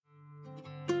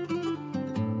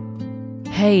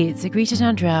Hey, it's Agrita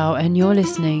Dandrell, and you're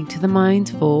listening to the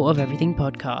Mindful of Everything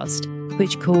podcast,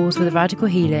 which calls for the radical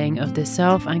healing of the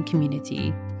self and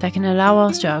community that can allow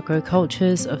us to outgrow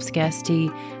cultures of scarcity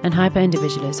and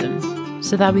hyper-individualism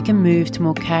so that we can move to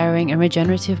more caring and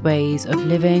regenerative ways of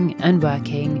living and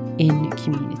working in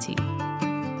community.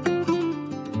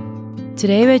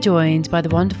 Today we're joined by the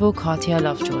wonderful Katya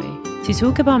Lovejoy to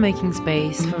talk about making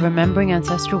space for remembering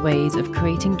ancestral ways of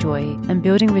creating joy and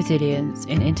building resilience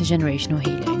in intergenerational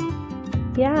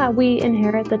healing. Yeah, we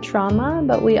inherit the trauma,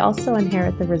 but we also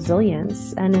inherit the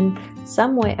resilience. And in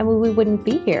some way, we wouldn't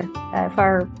be here if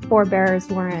our forebears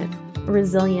weren't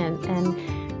resilient.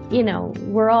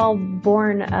 And, we're all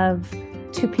born of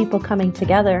two people coming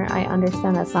together. I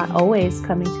understand that's not always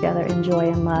coming together in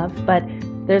joy and love, but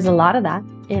there's a lot of that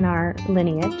in our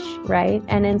lineage, right?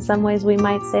 And in some ways, we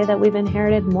might say that we've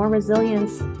inherited more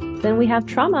resilience than we have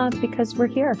trauma because we're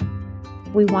here.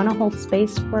 We want to hold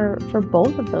space for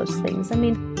both of those things. I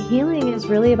mean, healing is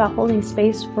really about holding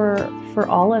space for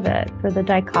all of it, for the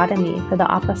dichotomy, for the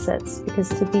opposites, because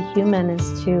to be human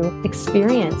is to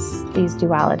experience these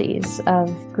dualities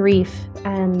of grief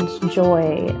and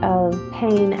joy, of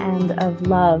pain and of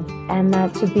love, and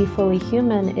that to be fully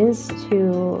human is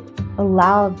to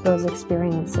allow those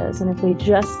experiences. And if we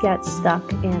just get stuck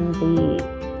in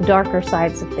the darker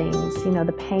sides of things,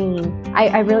 the pain,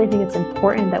 I really think it's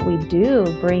important that we do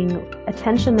bring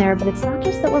attention there, but it's not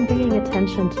just that we're bringing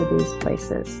attention to these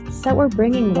places, it's that we're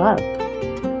bringing love.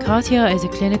 Katya is a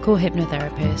clinical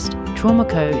hypnotherapist, trauma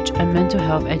coach, and mental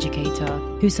health educator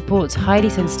who supports highly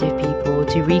sensitive people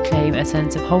to reclaim a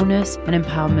sense of wholeness and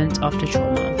empowerment after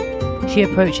trauma. She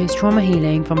approaches trauma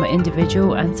healing from an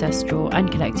individual, ancestral,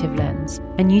 and collective lens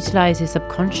and utilizes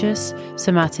subconscious,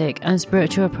 somatic, and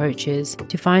spiritual approaches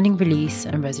to finding release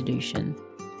and resolution.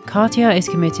 Katya is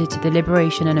committed to the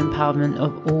liberation and empowerment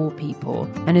of all people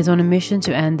and is on a mission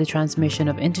to end the transmission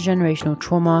of intergenerational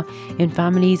trauma in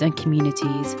families and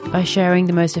communities by sharing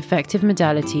the most effective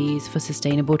modalities for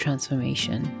sustainable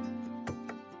transformation.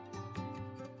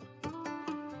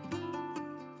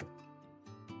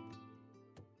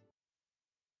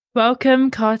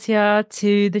 Welcome, Katya,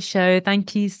 to the show.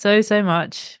 Thank you so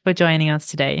much for joining us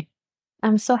today.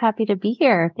 I'm so happy to be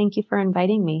here. Thank you for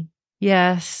inviting me.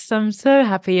 Yes, I'm so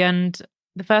happy. And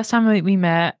the first time we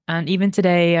met, and even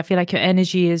today, I feel like your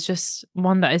energy is just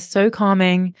one that is so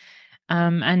calming.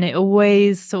 And it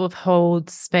always sort of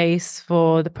holds space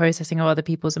for the processing of other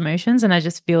people's emotions. And I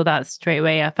just feel that straight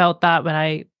away. I felt that when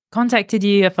I contacted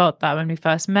you. I felt that when we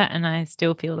first met, and I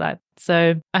still feel that.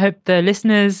 So I hope the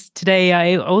listeners today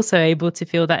are also able to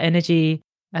feel that energy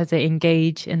as they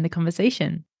engage in the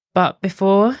conversation. But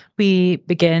before we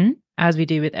begin, as we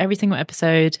do with every single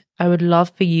episode, I would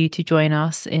love for you to join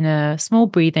us in a small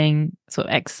breathing sort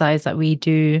of exercise that we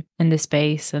do in this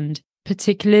space, and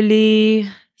particularly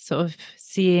sort of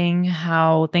seeing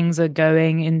how things are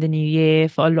going in the new year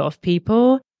for a lot of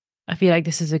people. I feel like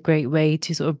this is a great way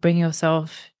to sort of bring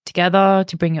yourself together,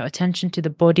 to bring your attention to the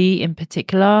body in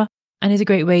particular, and is a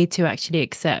great way to actually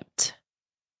accept.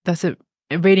 That's a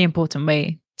really important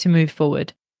way to move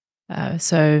forward.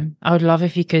 So I would love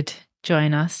if you could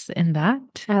join us in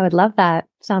that. I would love that.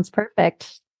 Sounds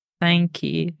perfect. Thank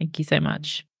you. Thank you so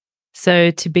much.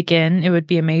 So to begin, it would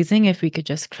be amazing if we could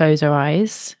just close our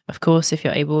eyes. Of course, if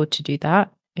you're able to do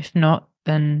that. If not,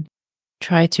 then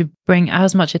try to bring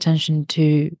as much attention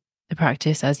to the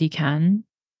practice as you can.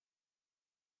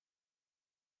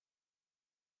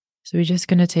 So we're just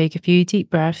going to take a few deep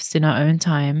breaths in our own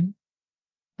time.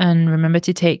 And remember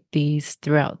to take these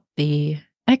throughout the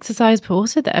exercise, but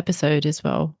also the episode as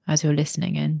well as you're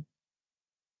listening in.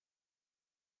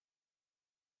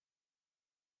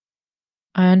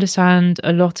 I understand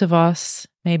a lot of us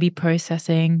may be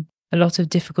processing a lot of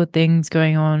difficult things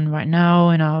going on right now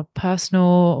in our personal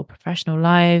or professional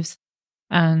lives.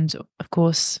 And of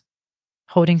course,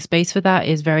 holding space for that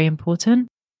is very important.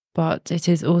 But it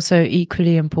is also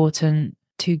equally important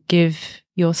to give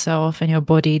yourself and your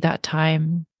body that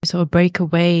time to sort of break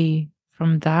away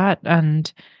from that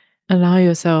and allow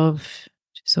yourself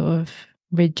to sort of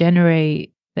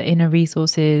regenerate the inner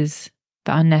resources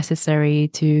that are necessary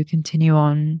to continue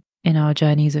on in our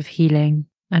journeys of healing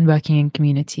and working in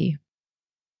community.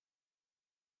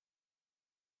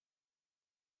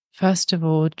 First of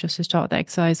all, just to start the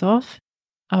exercise off,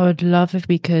 I would love if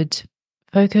we could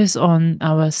focus on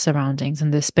our surroundings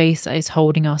and the space that is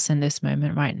holding us in this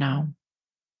moment right now.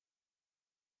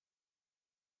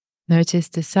 Notice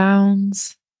the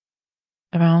sounds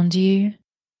around you.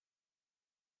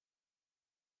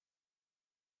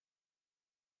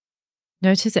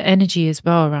 Notice the energy as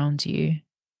well around you.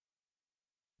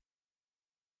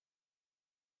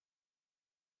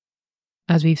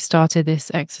 as we've started this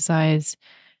exercise,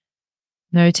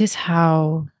 notice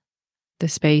how the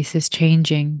space is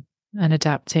changing and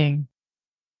adapting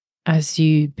as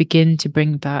you begin to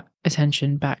bring that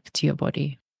attention back to your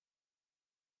body.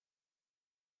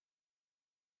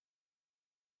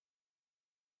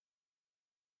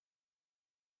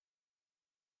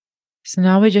 So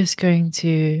now we're just going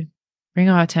to bring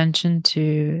our attention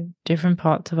to different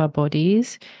parts of our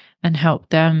bodies and help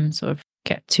them sort of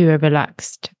get to a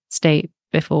relaxed state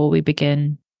before we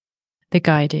begin the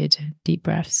guided deep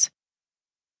breaths.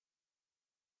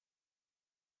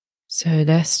 So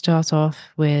let's start off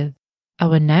with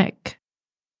our neck.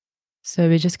 So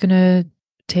we're just going to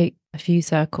take a few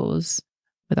circles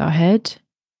with our head,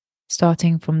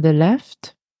 starting from the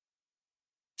left.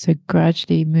 So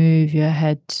gradually move your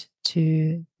head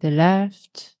to the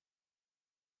left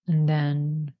and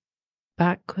then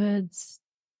backwards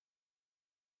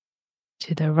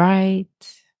to the right,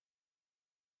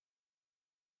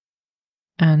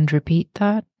 and repeat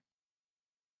that.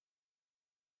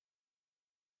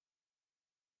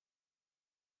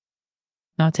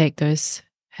 Now take those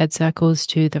head circles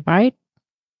to the right.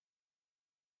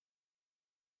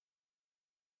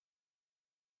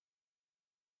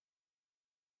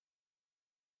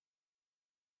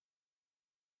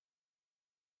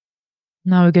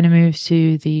 Now we're going to move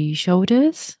to the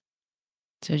shoulders.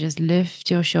 So just lift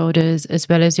your shoulders as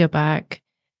well as your back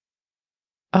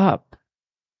up.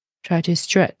 Try to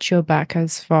stretch your back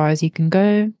as far as you can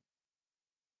go.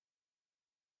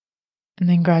 And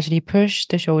then gradually push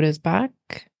the shoulders back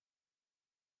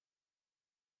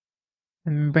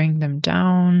and bring them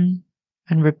down,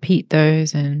 and repeat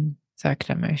those in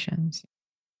circular motions.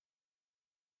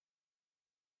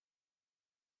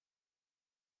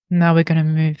 Now we're going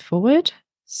to move forward.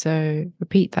 So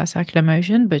repeat that circular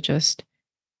motion, but just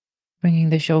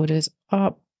bringing the shoulders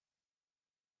up,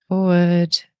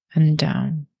 forward, and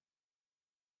down.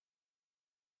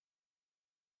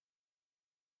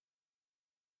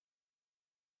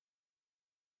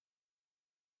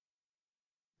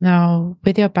 Now,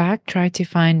 with your back, try to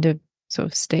find a sort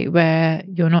of state where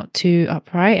you're not too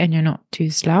upright and you're not too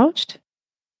slouched.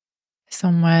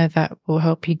 Somewhere that will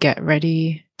help you get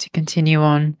ready to continue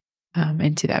on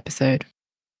into the episode.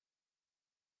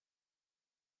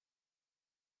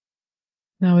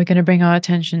 Now we're going to bring our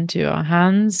attention to our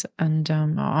hands and our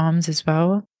arms as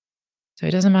well. So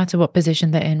it doesn't matter what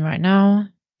position they're in right now.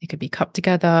 It could be cupped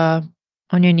together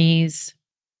on your knees.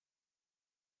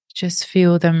 Just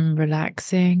feel them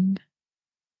relaxing.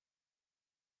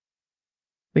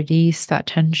 Release that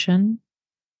tension.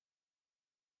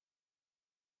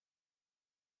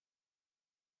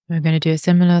 We're going to do a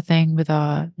similar thing with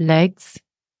our legs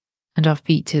and our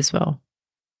feet as well.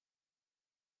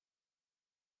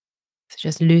 So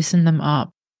just loosen them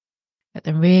up, get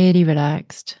them really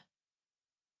relaxed.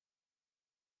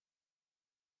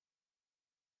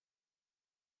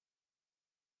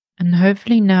 And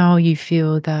hopefully now you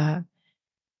feel that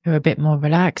you're a bit more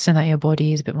relaxed and that your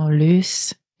body is a bit more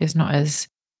loose. It's not as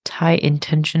tight in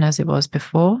tension as it was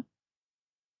before.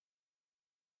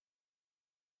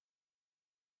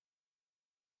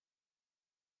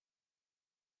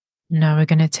 Now we're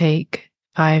going to take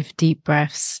 5 deep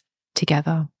breaths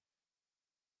together.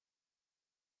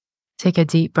 Take a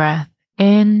deep breath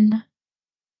in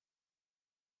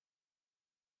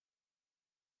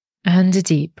and a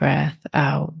deep breath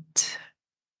out.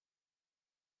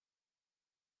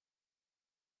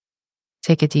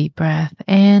 Take a deep breath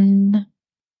in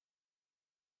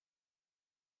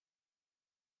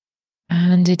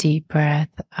and a deep breath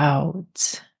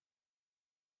out.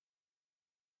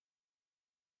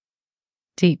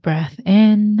 Deep breath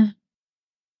in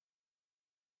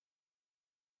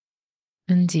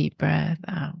and deep breath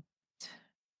out.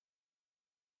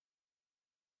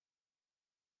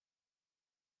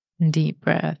 And deep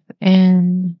breath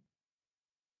in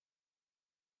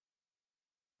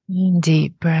and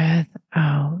deep breath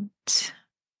out.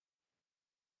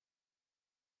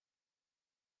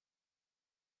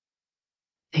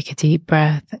 Take a deep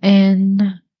breath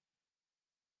in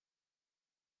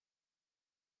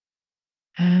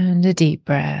and a deep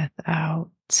breath out.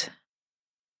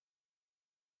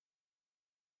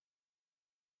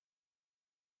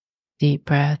 Deep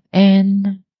breath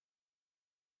in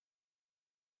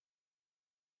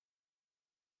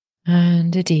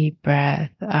and a deep breath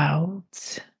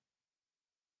out.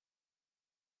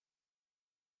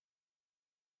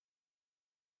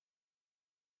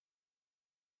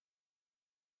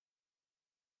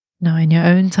 Now, in your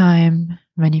own time,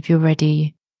 when you feel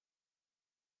ready,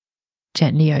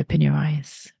 gently open your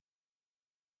eyes.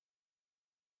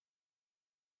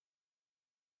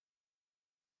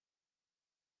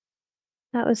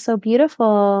 That was so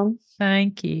beautiful.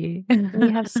 Thank you. You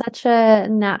have such a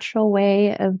natural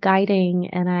way of guiding,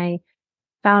 and I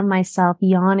found myself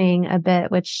yawning a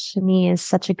bit, which to me is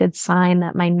such a good sign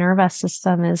that my nervous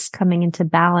system is coming into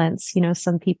balance. You know,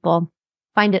 some people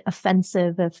find it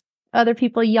offensive if other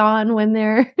people yawn when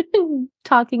they're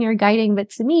talking or guiding, but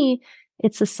to me,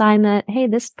 it's a sign that, hey,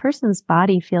 this person's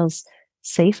body feels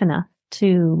safe enough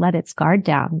to let its guard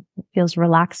down. It feels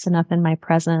relaxed enough in my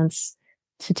presence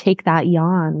to take that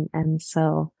yawn. And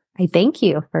so I thank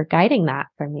you for guiding that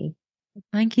for me.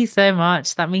 Thank you so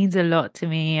much. That means a lot to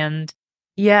me. And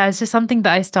yeah, it's just something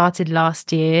that I started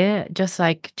last year, just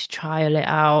like to trial it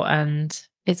out. And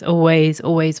it's always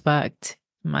worked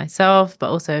for myself, but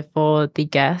also for the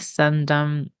guests. And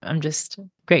I'm just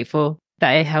grateful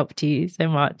that it helped you so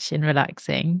much in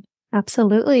relaxing.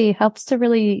 Absolutely. Helps to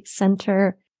really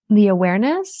center the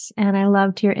awareness. And I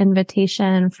loved your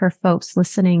invitation for folks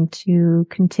listening to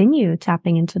continue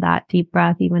tapping into that deep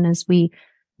breath, even as we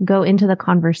go into the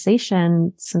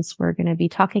conversation, since we're going to be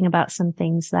talking about some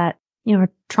things that, you know,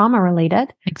 are trauma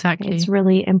related. It's Exactly.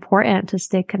 really important to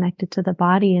stay connected to the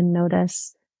body and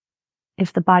notice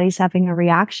if the body's having a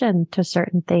reaction to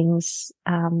certain things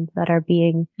that are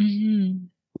being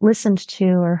listened to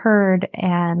or heard,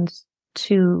 and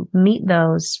to meet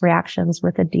those reactions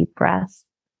with a deep breath.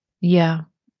 Yeah.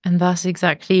 And that's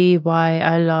exactly why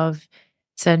I love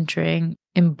centering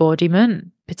embodiment,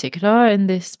 particular in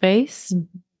this space.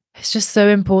 Mm-hmm. It's just so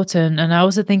important. And I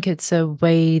also think it's a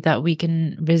way that we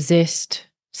can resist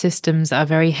systems that are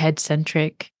very head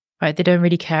centric, right? They don't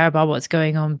really care about what's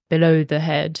going on below the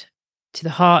head, to the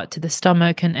heart, to the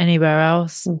stomach, and anywhere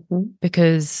else, Mm-hmm.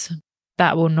 because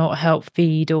that will not help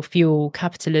feed or fuel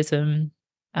capitalism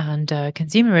and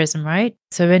consumerism, right?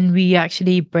 So when we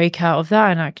actually break out of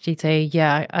that and actually say,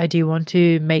 yeah, I do want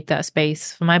to make that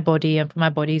space for my body and for my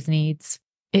body's needs,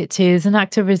 it is an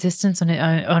act of resistance on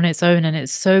its own, and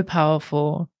it's so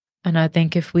powerful. And I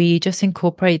think if we just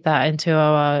incorporate that into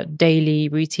our daily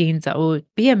routines, that will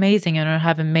be amazing and will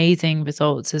have amazing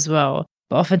results as well.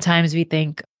 But oftentimes we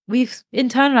think we've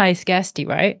internalized scarcity,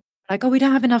 right? Like, oh, we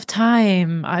don't have enough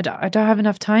time. I don't have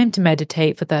enough time to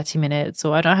meditate for 30 minutes,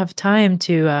 or I don't have time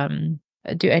to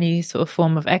do any sort of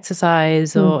form of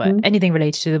exercise or Mm-hmm. anything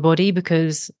related to the body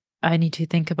because I need to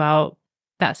think about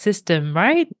that system,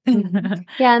 right? Mm-hmm.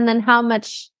 Yeah, and then how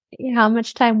much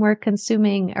time we're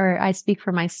consuming, or I speak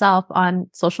for myself, on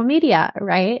social media,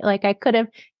 right? Like I could have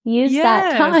used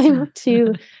that Yes. time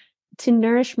to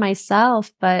nourish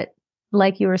myself, but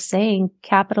like you were saying,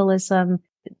 capitalism,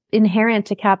 inherent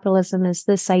to capitalism is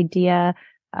this idea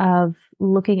of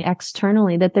looking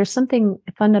externally, that there's something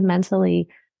fundamentally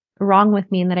wrong with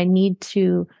me and that I need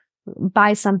to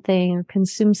buy something or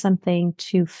consume something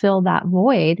to fill that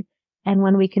void. And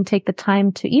when we can take the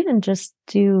time to even just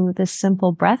do this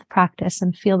simple breath practice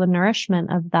and feel the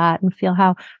nourishment of that and feel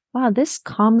how, wow, this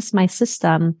calms my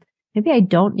system. Maybe I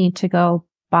don't need to go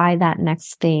buy that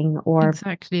next thing or,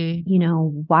 Exactly. you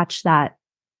know, watch that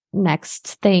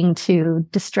next thing to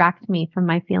distract me from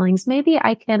my feelings. Maybe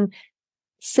I can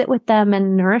sit with them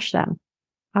and nourish them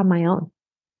on my own.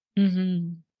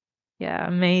 Hmm. Yeah,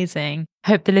 amazing.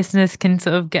 Hope the listeners can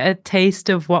sort of get a taste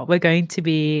of what we're going to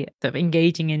be sort of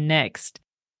engaging in next.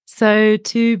 So,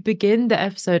 to begin the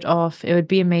episode off, it would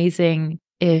be amazing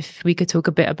if we could talk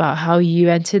a bit about how you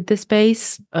entered the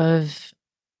space of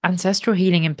ancestral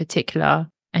healing in particular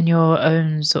and your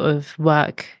own sort of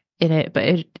work in it. But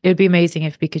it would be amazing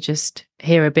if we could just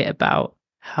hear a bit about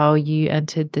how you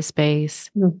entered the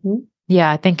space. Mm-hmm. Yeah,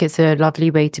 I think it's a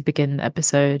lovely way to begin the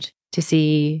episode to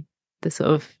see the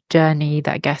sort of journey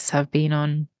that guests have been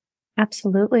on.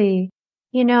 Absolutely.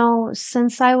 You know,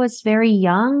 since I was very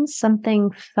young, something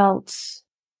felt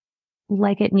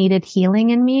like it needed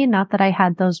healing in me. Not that I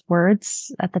had those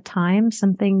words at the time.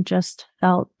 Something just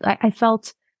I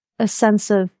felt a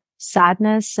sense of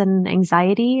sadness and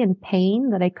anxiety and pain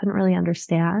that I couldn't really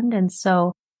understand. And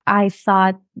so I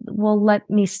thought, well, let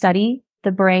me study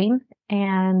the brain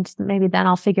and maybe then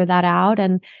I'll figure that out.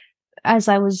 And as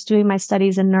I was doing my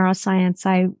studies in neuroscience,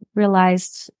 I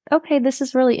realized, okay, this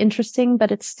is really interesting,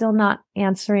 but it's still not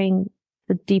answering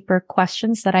the deeper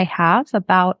questions that I have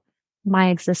about my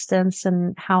existence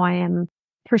and how I am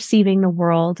perceiving the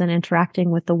world and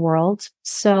interacting with the world.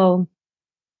 So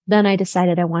then I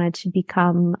decided I wanted to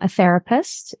become a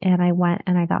therapist, and I went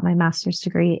and I got my master's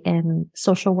degree in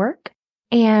social work.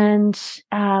 And,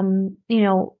 I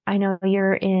know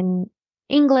you're in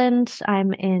England.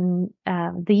 I'm in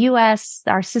the US.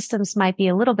 Our systems might be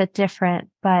a little bit different,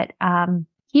 but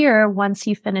here, once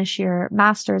you finish your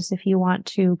master's, if you want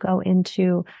to go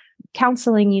into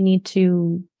counseling, you need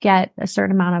to get a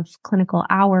certain amount of clinical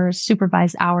hours,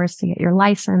 supervised hours to get your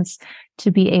license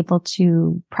to be able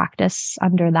to practice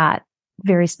under that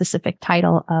very specific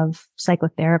title of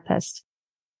psychotherapist.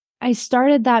 I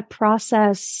started that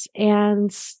process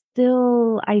and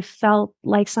still I felt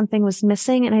like something was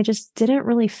missing and I just didn't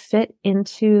really fit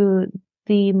into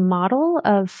the model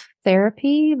of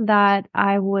therapy that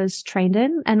I was trained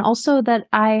in and also that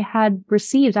I had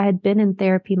received. I had been in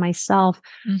therapy myself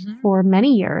for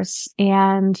many years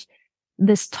and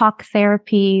this talk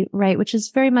therapy, right, which is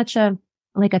very much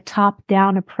like a top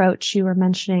down approach you were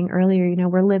mentioning earlier. You know,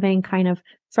 we're living kind of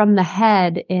from the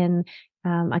head in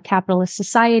a capitalist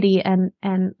society and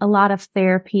a lot of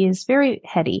therapy is very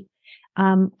heady.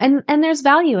 And there's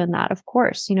value in that, of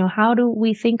course. You know, how do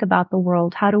we think about the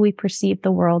world? How do we perceive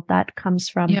the world? That comes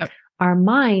from our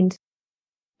mind.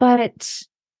 But,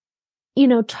 you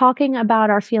know, talking about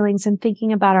our feelings and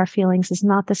thinking about our feelings is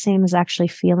not the same as actually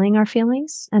feeling our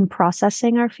feelings and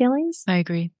processing our feelings. I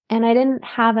agree. And I didn't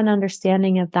have an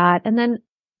understanding of that. And then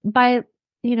by,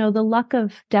 you know, the luck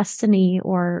of destiny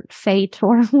or fate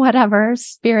or whatever,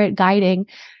 spirit guiding,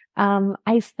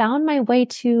 I found my way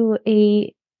to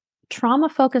a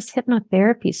trauma-focused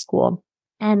hypnotherapy school.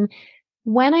 And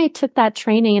when I took that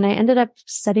training and I ended up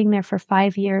studying there for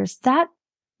 5 years, that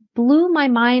blew my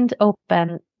mind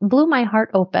open, blew my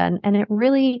heart open. And it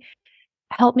really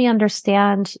helped me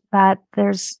understand that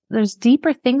there's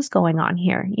deeper things going on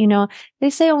here. You know, they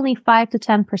say only 5 to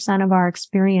 10% of our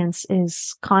experience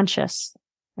is conscious,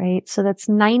 right? So that's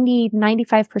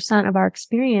 95% of our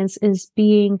experience is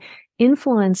being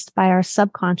influenced by our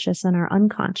subconscious and our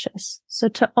unconscious. So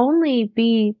to only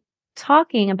be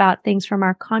talking about things from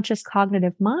our conscious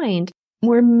cognitive mind,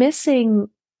 we're missing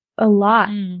a lot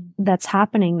that's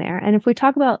happening there. And if we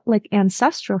talk about like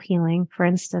ancestral healing, for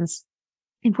instance,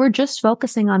 if we're just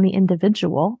focusing on the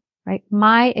individual, right?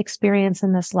 My experience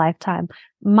in this lifetime,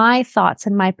 my thoughts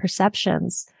and my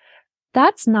perceptions,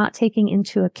 that's not taking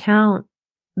into account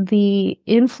the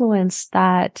influence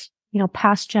that, you know,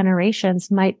 past generations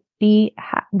might be,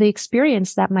 the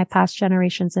experience that my past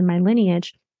generations in my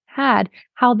lineage had,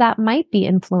 how that might be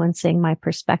influencing my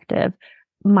perspective,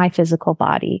 my physical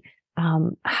body,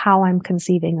 how I'm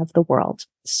conceiving of the world.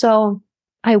 So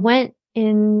I went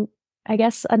in, I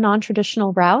guess, a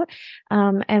non-traditional route,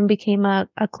 and became a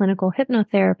clinical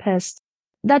hypnotherapist.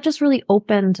 That just really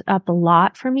opened up a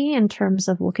lot for me in terms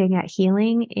of looking at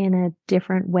healing in a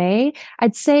different way.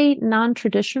 I'd say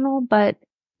non-traditional, but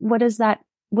what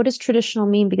does traditional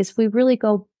mean? Because if we really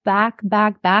go back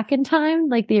in time,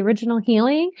 like the original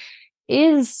healing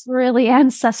is really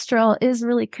ancestral, is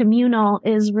really communal,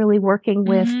 is really working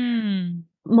with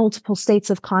multiple states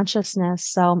of consciousness.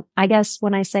 So I guess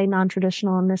when I say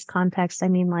non-traditional in this context, I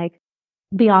mean like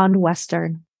beyond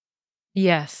Western.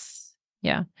 Yes.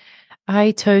 Yeah.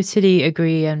 I totally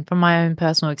agree. And from my own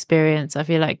personal experience, I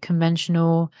feel like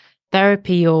conventional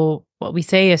therapy, or what we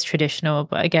say is traditional,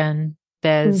 but again,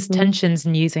 there's tensions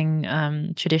in using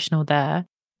traditional there.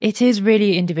 It is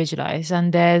really individualized.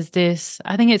 And there's this,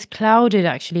 I think it's clouded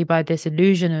actually by this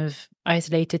illusion of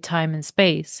isolated time and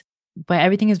space, where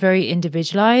everything is very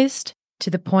individualized to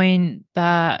the point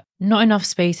that not enough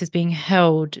space is being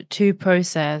held to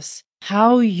process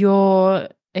how your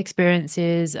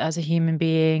experiences as a human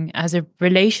being, as a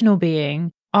relational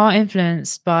being, are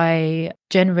influenced by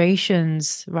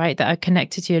generations, right, that are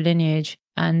connected to your lineage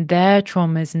and their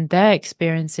traumas and their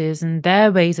experiences and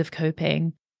their ways of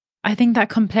coping. I think that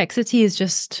complexity is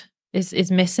just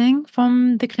is missing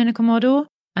from the clinical model.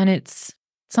 And it's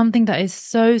something that is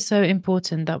so, so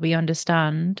important that we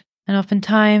understand. And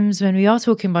oftentimes when we are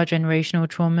talking about generational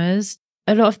traumas,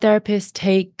 a lot of therapists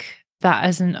take that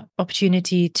as an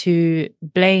opportunity to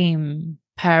blame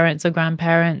parents or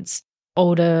grandparents,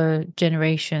 older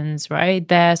generations, right?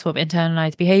 Their sort of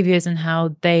internalized behaviors and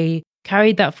how they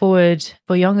carried that forward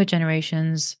for younger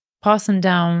generations, passed them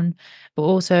down, but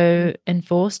also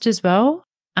enforced as well.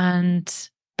 And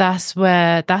that's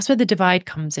where the divide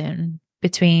comes in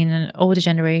between older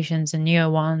generations and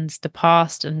newer ones, the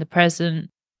past and the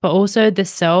present, but also the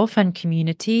self and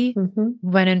community,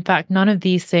 when in fact none of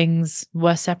these things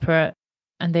were separate,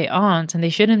 and they aren't, and they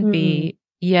shouldn't be.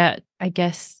 Yet, I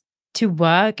guess, to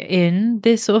work in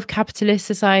this sort of capitalist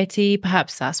society,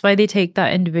 perhaps that's why they take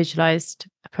that individualized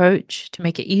approach to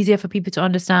make it easier for people to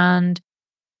understand.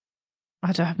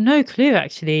 I don't have no clue,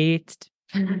 actually.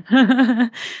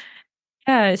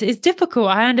 Yeah, it's difficult.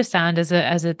 I understand as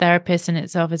a therapist in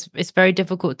itself, it's very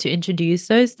difficult to introduce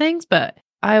those things. But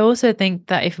I also think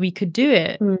that if we could do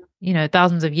it, you know,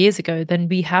 thousands of years ago, then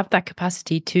we have that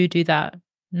capacity to do that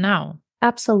now.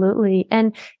 Absolutely.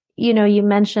 And You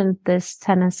mentioned this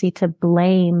tendency to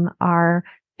blame our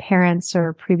parents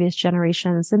or previous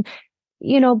generations. And,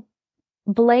 you know,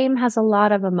 blame has a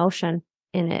lot of emotion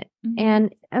in it. Mhm.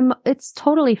 And it's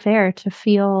totally fair to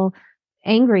feel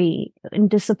angry and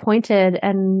disappointed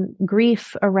and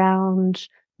grief around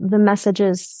the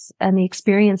messages and the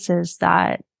experiences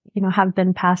that, have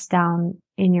been passed down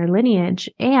in your lineage.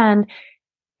 And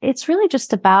it's really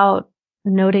just about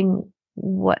noting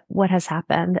what has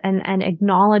happened and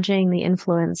acknowledging the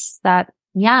influence that,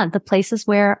 yeah, the places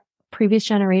where previous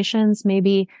generations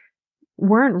maybe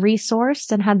weren't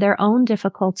resourced and had their own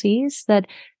difficulties, that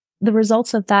the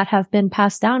results of that have been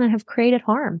passed down and have created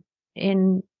harm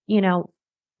in,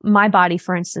 my body,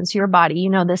 for instance, your body,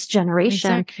 this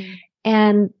generation. Exactly.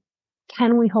 And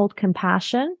can we hold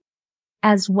compassion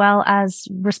as well as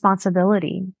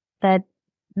responsibility, that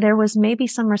there was maybe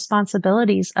some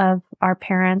responsibilities of our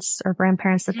parents or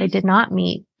grandparents that they Mhm. did not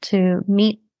meet to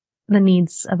meet the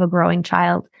needs of a growing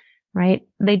child, right?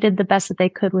 They did the best that they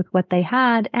could with what they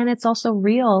had. And it's also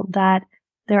real that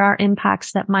there are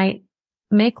impacts that might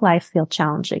make life feel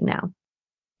challenging now.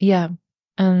 Yeah.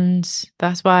 And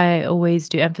that's why I always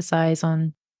do emphasize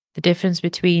on the difference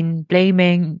between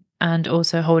blaming and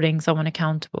also holding someone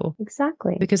accountable.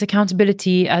 Exactly. Because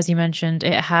accountability, as you mentioned,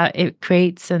 it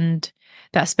creates and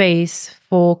that space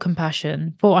for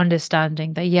compassion, for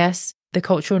understanding that yes, the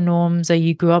cultural norms that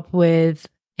you grew up with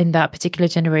in that particular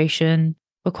generation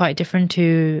were quite different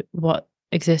to what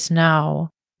exists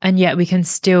now. And yet we can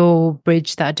still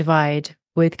bridge that divide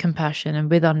with compassion and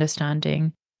with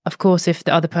understanding. Of course, if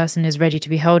the other person is ready to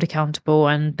be held accountable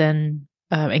and then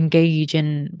engage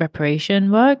in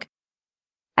reparation work.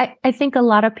 I think a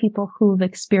lot of people who've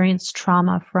experienced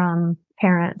trauma from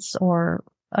parents or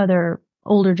other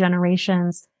older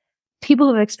generations, people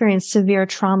who've experienced severe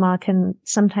trauma can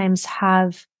sometimes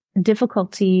have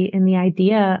difficulty in the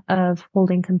idea of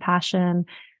holding compassion,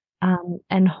 and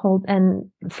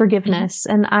Mhm. forgiveness.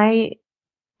 And I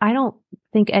don't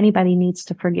think anybody needs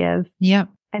to forgive. Yeah.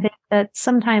 I think that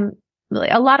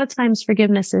a lot of times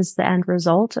forgiveness is the end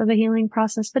result of a healing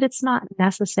process, but it's not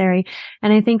necessary.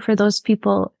 And I think for those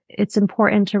people, it's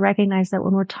important to recognize that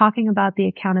when we're talking about the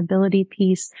accountability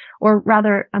piece, or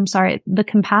rather, I'm sorry, the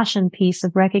compassion piece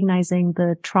of recognizing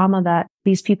the trauma that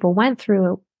these people went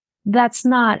through, that's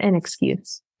not an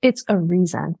excuse. It's a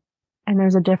reason. And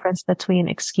there's a difference between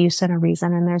excuse and a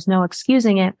reason, and there's no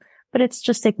excusing it, but it's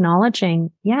just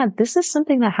acknowledging, yeah, this is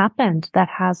something that happened that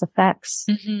has effects.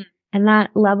 Mhm. And that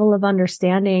level of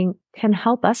understanding can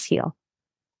help us heal.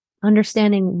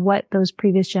 Understanding what those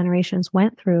previous generations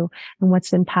went through and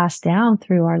what's been passed down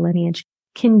through our lineage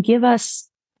can give us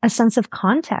a sense of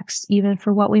context, even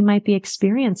for what we might be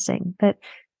experiencing. That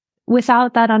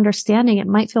without that understanding, it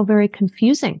might feel very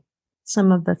confusing,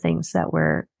 some of the things that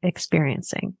we're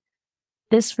experiencing.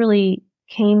 This really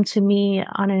came to me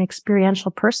on an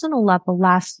experiential personal level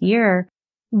last year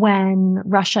when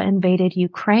Russia invaded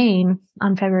Ukraine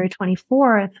on February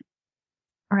 24th,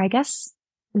 or I guess,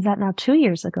 is that now 2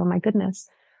 years ago? My goodness.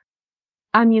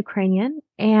 I'm Ukrainian,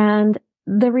 and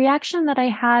the reaction that I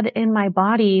had in my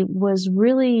body was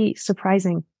really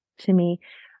surprising to me.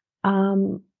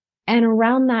 Um, and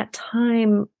around that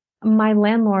time, my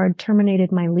landlord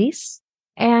terminated my lease,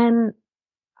 and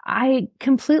I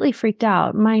completely freaked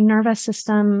out. My nervous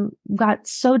system got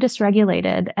so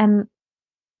dysregulated, and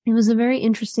it was a very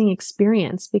interesting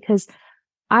experience because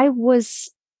I was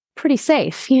pretty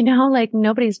safe, like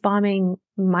nobody's bombing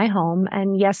my home.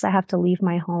 And yes, I have to leave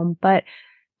my home, but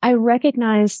I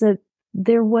recognized that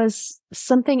there was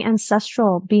something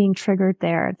ancestral being triggered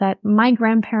there, that my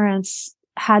grandparents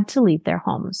had to leave their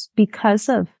homes because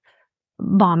of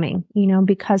bombing,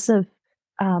 because of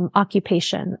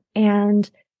occupation. And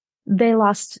they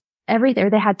lost everything.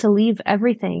 They had to leave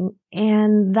everything.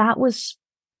 And that was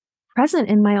present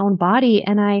in my own body.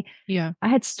 And Yeah. I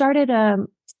had started a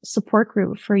support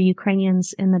group for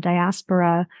Ukrainians in the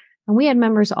diaspora, and we had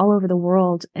members all over the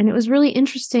world. And it was really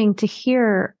interesting to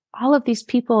hear all of these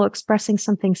people expressing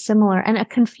something similar and a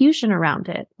confusion around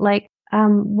it. Like,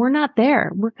 we're not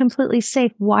there. We're completely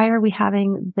safe. Why are we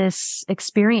having this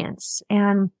experience?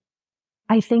 And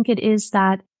I think it is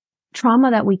that trauma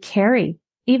that we carry,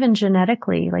 even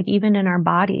genetically, like even in our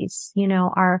bodies,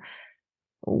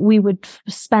 we would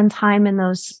spend time in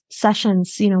those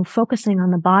sessions, focusing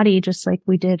on the body, just like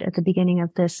we did at the beginning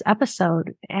of this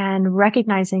episode, and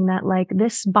recognizing that like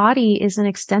this body is an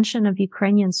extension of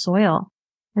Ukrainian soil.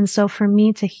 And so for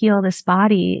me to heal this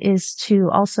body is to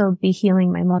also be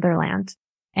healing my motherland.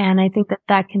 And I think that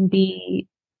that can be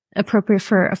appropriate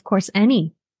for, of course,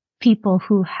 any people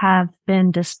who have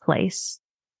been displaced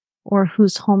or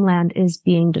whose homeland is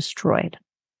being destroyed.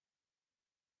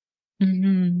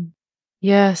 Hmm.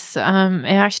 Yes, it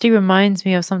actually reminds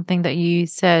me of something that you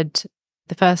said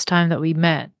the first time that we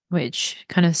met, which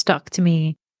kind of stuck to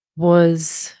me,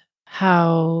 was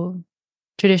how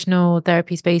traditional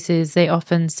therapy spaces, they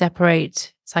often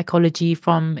separate psychology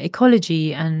from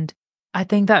ecology. And I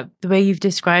think that the way you've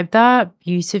described that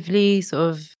beautifully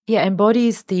sort of, yeah,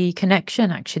 embodies the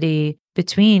connection actually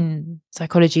between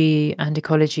psychology and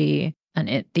ecology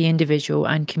and the individual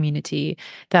and community.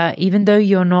 That even though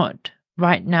you're not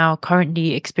right now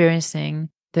currently experiencing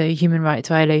the human rights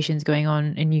violations going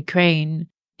on in Ukraine,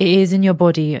 it is in your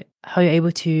body how you're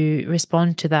able to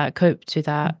respond to that, cope to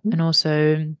that, Mhm. and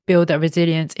also build that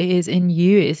resilience. It is in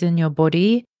you, it is in your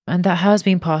body, and that has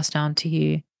been passed down to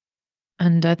you.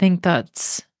 And I think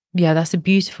that's, yeah, that's a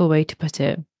beautiful way to put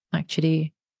it,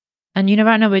 actually. And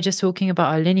right now we're just talking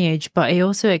about our lineage, but it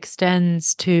also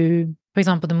extends to, for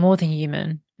example, the more than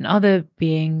human and other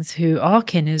beings who are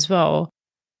kin as well,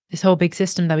 this whole big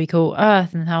system that we call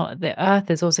Earth, and how the Earth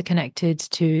is also connected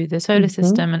to the solar Mhm.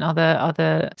 system and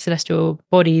other celestial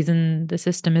bodies in the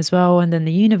system as well, and then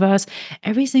the universe.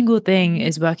 Every single thing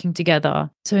is working together.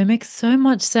 So it makes so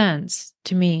much sense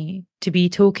to me to be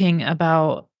talking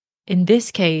about, in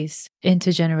this case,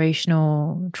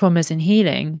 intergenerational traumas and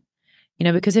healing.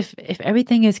 Because if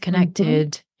everything is Mhm.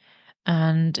 connected,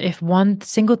 and if one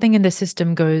single thing in the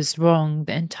system goes wrong,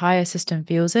 the entire system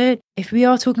feels it. If we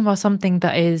are talking about something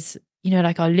that is,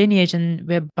 like our lineage, and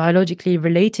we're biologically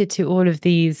related to all of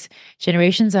these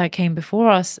generations that came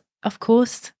before us, of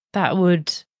course, that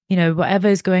would, whatever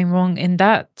is going wrong in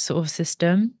that sort of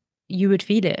system, you would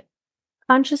feel it.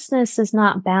 Consciousness is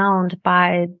not bound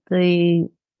by the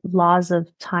laws of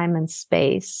time and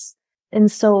space.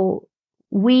 And so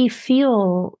we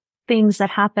feel things that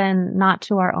happen not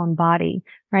to our own body,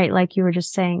 right? Like you were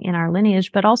just saying in our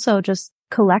lineage, but also just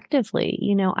collectively.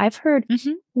 I've heard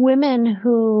Hmm. women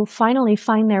who finally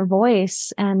find their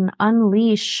voice and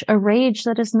unleash a rage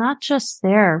that is not just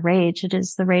their rage. It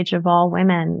is the rage of all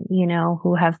women,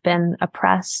 who have been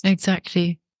oppressed.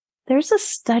 Exactly. There's a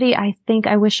study, I think,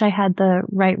 I wish I had the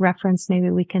right reference. Maybe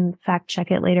we can fact check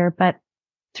it later, but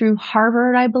through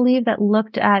Harvard, I believe, that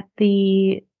looked at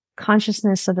the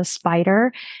consciousness of a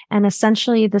spider. And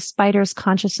essentially, the spider's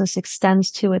consciousness extends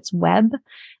to its web.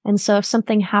 And so if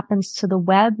something happens to the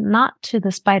web, not to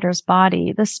the spider's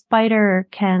body, the spider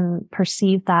can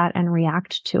perceive that and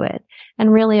react to it.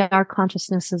 And really, our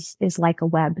consciousness is like a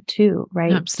web too,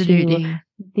 right? To Absolutely.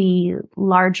 the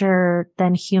larger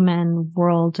than human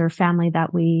world or family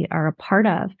that we are a part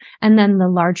of, and then the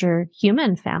larger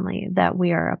human family that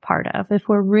we are a part of. If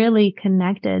we're really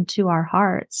connected to our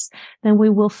hearts, then we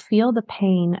will feel the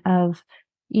pain of,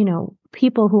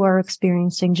 people who are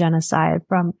experiencing genocide,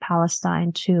 from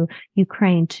Palestine to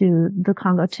Ukraine to the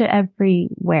Congo to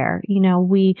everywhere.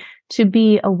 To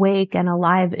be awake and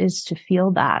alive is to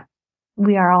feel that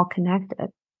we are all connected.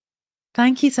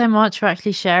 Thank you so much for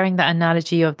actually sharing that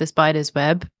analogy of the spider's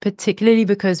web, particularly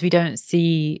because we don't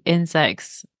see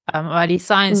insects, or at least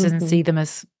science doesn't Mm-hmm. see them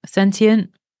as sentient,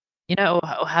 or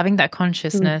having that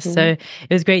consciousness. So Mm-hmm.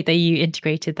 it was great that you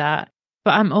integrated that.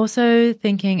 But I'm also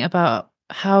thinking about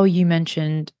how you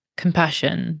mentioned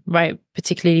compassion, right?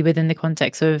 Particularly within the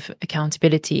context of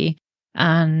accountability,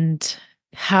 and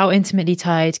how intimately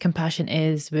tied compassion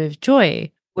is with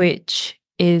joy, which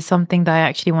is something that I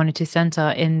actually wanted to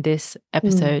center in this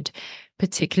episode,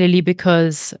 particularly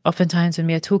because oftentimes when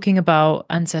we are talking about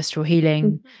ancestral healing,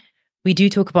 Mm-hmm. we do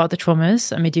talk about the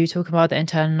traumas, and we do talk about the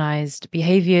internalized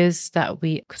behaviors that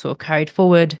we sort of carried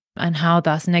forward, and how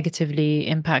that's negatively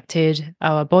impacted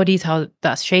our bodies, how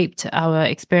that's shaped our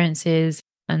experiences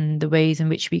and the ways in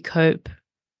which we cope.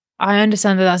 I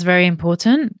understand that that's very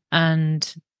important,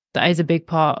 and that is a big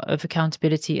part of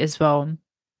accountability as well.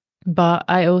 But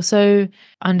I also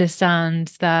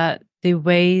understand that the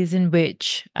ways in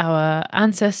which our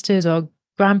ancestors or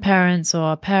grandparents or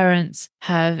our parents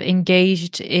have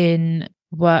engaged in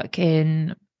work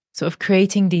in sort of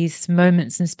creating these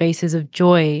moments and spaces of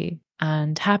joy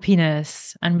and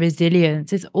happiness and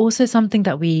resilience is also something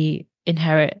that we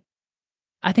inherit.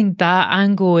 I think that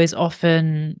angle is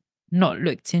often not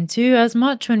looked into as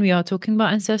much when we are talking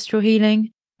about ancestral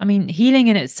healing. I mean, healing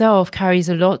in itself carries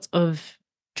a lot of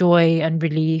joy and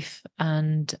relief,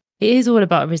 and it is all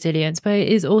about resilience, but it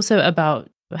is also about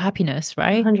happiness,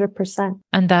 right? 100%.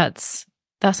 And that's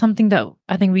something that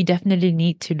I think we definitely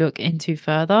need to look into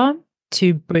further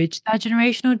to bridge that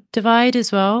generational divide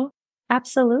as well.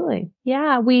 Absolutely.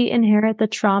 Yeah, we inherit the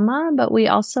trauma, but we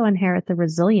also inherit the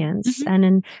resilience. Mhm. And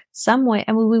in some way,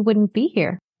 I mean, we wouldn't be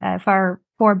here if our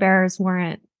forebears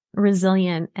weren't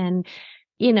resilient. And,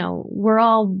 we're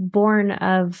all born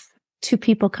of two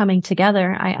people coming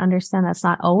together. I understand that's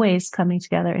not always coming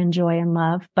together in joy and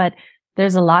love, but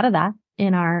there's a lot of that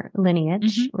in our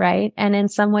lineage, right? And in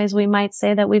some ways, we might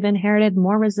say that we've inherited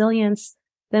more resilience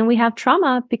than we have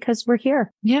trauma because we're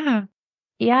here. Yeah.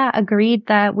 Yeah, agreed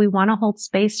that we want to hold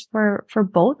space for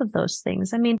both of those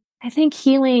things. I mean, I think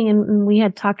healing, and we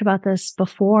had talked about this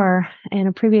before in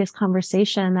a previous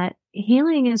conversation, that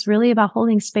healing is really about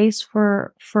holding space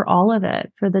for all of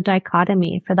it, for the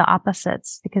dichotomy, for the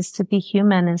opposites, because to be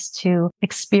human is to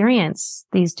experience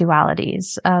these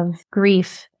dualities of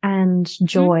grief and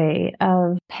joy,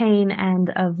 of pain and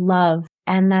of love.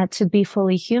 And that to be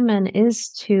fully human is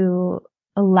to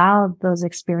allow those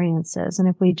experiences. And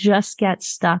if we just get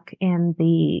stuck in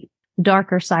the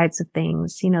darker sides of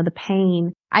things, the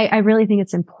pain, I really think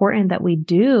it's important that we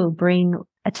do bring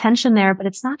attention there, but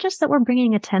it's not just that we're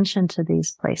bringing attention to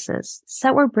these places. It's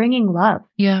that we're bringing love.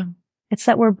 Yeah. It's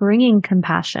that we're bringing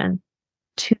compassion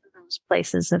to those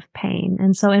places of pain.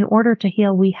 And so in order to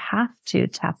heal, we have to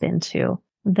tap into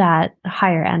that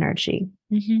higher energy.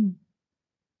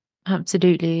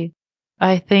 Absolutely.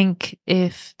 I think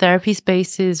if therapy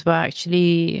spaces were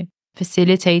actually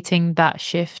facilitating that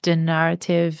shift in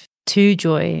narrative to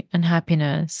joy and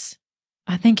happiness,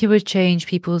 I think it would change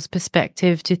people's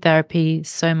perspective to therapy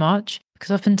so much.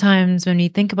 Because oftentimes when we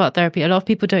think about therapy, a lot of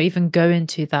people don't even go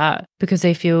into that because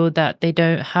they feel that they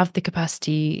don't have the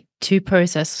capacity to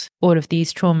process all of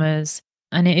these traumas.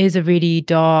 And it is a really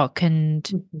dark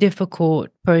and difficult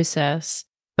process.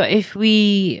 But if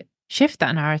we shift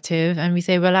that narrative and we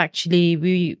say, well, actually,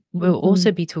 we will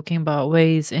also be talking about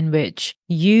ways in which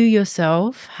you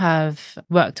yourself have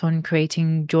worked on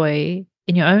creating joy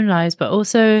in your own lives, but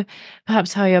also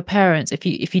perhaps how your parents, if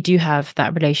you do have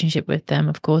that relationship with them,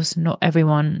 of course, not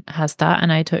everyone has that,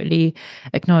 and I totally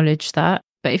acknowledge that.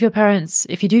 But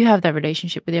if you do have that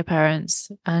relationship with your parents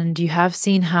and you have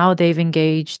seen how they've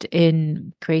engaged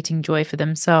in creating joy for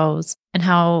themselves and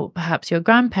how perhaps your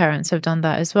grandparents have done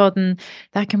that as well, then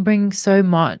that can bring so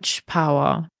much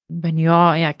power when you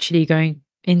are actually going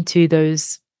into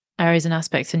those areas and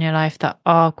aspects in your life that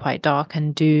are quite dark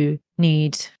and do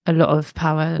need a lot of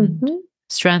power and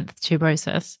strength to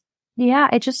process. Yeah,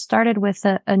 I just started with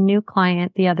a new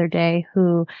client the other day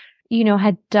who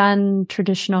had done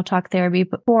traditional talk therapy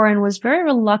before and was very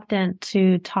reluctant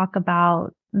to talk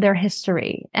about their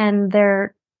history. And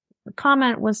their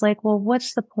comment was like, well,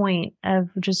 what's the point of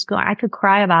just going? I could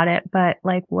cry about it, but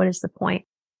like, what is the point?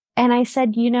 And I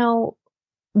said,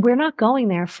 we're not going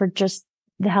there for just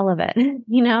the hell of it.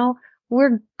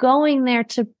 We're going there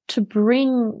to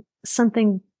bring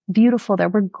something beautiful there.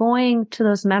 We're going to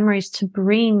those memories to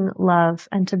bring love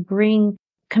and to bring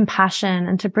compassion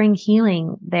and to bring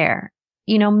healing there.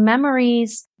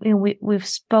 Memories, we've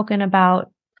spoken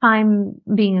about time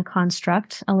being a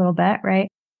construct a little bit, right?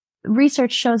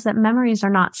 Research shows that memories are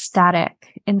not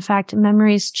static. In fact,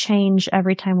 memories change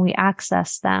every time we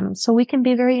access them. So we can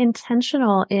be very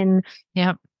intentional in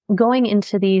going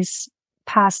into these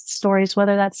past stories,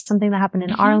 whether that's something that happened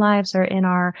in our lives or in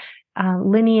our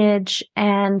lineage.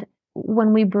 And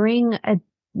when we bring a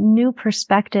new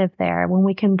perspective there, when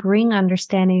we can bring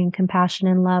understanding and compassion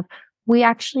and love, we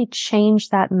actually change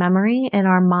that memory in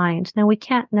our mind. Now, we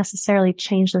can't necessarily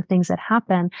change the things that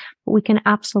happen, but we can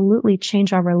absolutely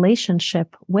change our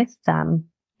relationship with them.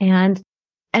 And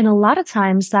a lot of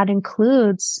times that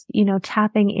includes,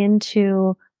 tapping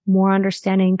into more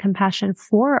understanding and compassion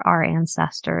for our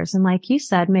ancestors. And like you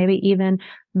said, maybe even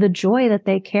the joy that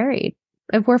they carried.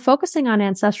 If we're focusing on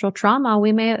ancestral trauma,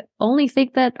 we may only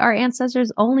think that our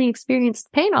ancestors only experienced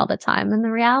pain all the time. And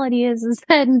the reality is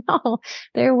that no,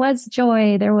 there was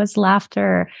joy, there was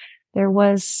laughter, there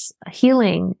was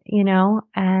healing,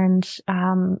 and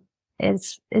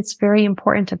it's very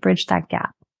important to bridge that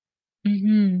gap.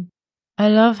 I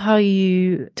love how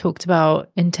you talked about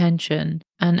intention,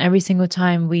 and every single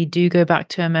time we do go back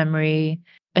to a memory,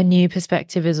 a new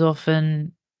perspective is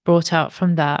often brought out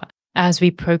from that as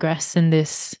we progress in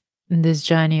this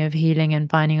journey of healing and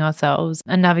finding ourselves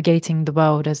and navigating the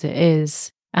world as it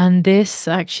is. And this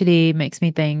actually makes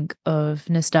me think of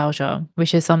nostalgia,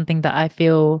 which is something that I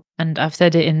feel, and I've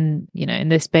said it in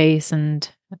this space, and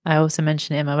I also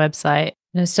mention it in my website.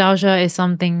 Nostalgia is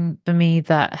something for me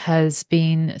that has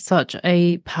been such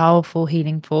a powerful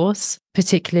healing force,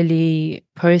 particularly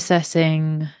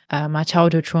processing my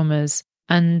childhood traumas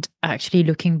and actually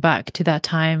looking back to that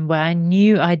time where I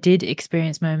knew I did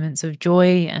experience moments of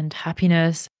joy and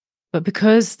happiness. But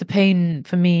because the pain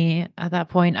for me at that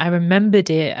point, I remembered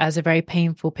it as a very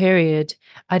painful period,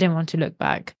 I didn't want to look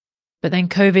back. But then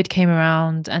COVID came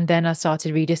around, and then I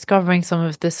started rediscovering some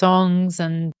of the songs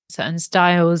and certain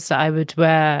styles that I would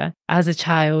wear as a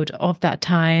child of that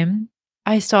time,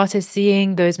 I started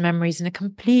seeing those memories in a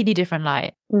completely different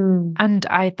light. And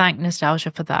I thank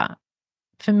nostalgia for that.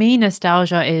 For me,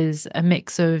 nostalgia is a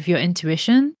mix of your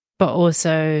intuition, but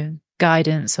also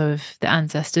guidance of the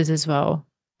ancestors as well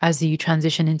as you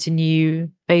transition into new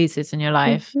phases in your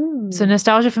life. So,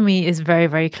 nostalgia for me is very,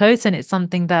 very close. And it's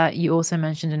something that you also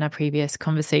mentioned in our previous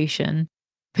conversation,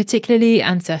 particularly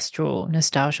ancestral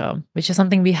nostalgia, which is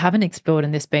something we haven't explored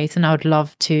in this space. And I would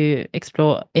love to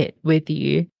explore it with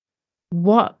you.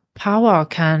 What power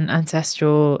can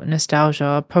ancestral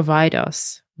nostalgia provide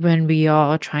us when we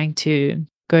are trying to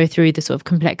go through the sort of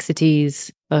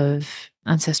complexities of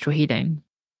ancestral healing?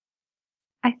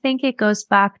 I think it goes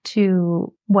back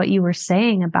to what you were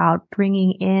saying about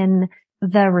bringing in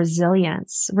the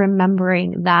resilience,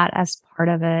 remembering that as part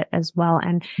of it as well.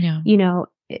 And, Yeah.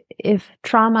 if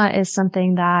trauma is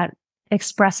something that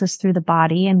expresses through the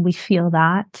body, and we feel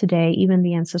that today, even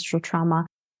the ancestral trauma,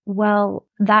 well,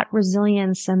 that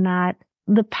resilience and that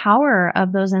the power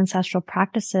of those ancestral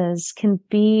practices can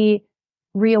be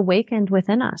reawakened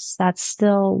within us. That's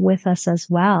still with us as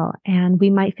well. And we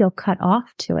might feel cut off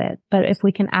to it. But if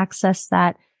we can access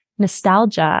that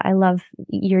nostalgia, I love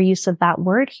your use of that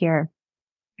word here,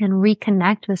 and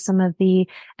reconnect with some of the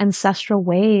ancestral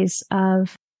ways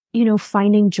of,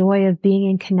 finding joy of being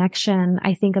in connection.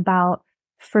 I think about,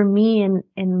 for me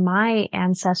in my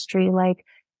ancestry, like,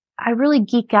 I really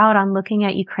geek out on looking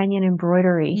at Ukrainian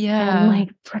embroidery and Yeah. like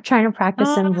trying to practice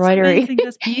Oh, that's embroidery, amazing.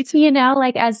 That's beautiful.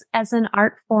 like as an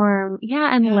art form.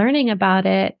 Yeah. And Yeah. learning about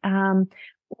it.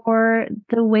 Or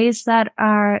the ways that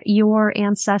are your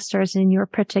ancestors in your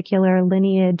particular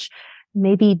lineage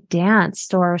maybe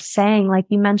danced or sang, like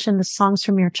you mentioned the songs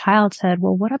from your childhood.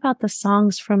 Well, what about the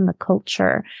songs from the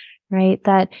culture, right?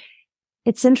 That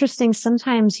it's interesting.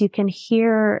 Sometimes you can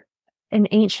hear an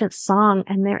ancient song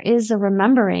and there is a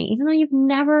remembering, even though you've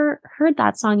never heard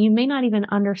that song, you may not even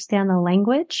understand the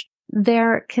language.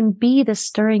 There can be the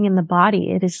stirring in the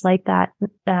body. It is like that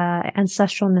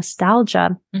ancestral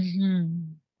nostalgia,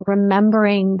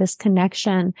 remembering this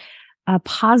connection, a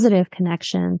positive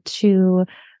connection to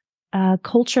a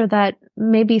culture that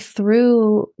maybe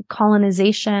through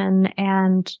colonization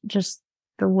and just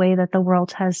the way that the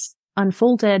world has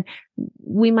unfolded,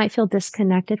 we might feel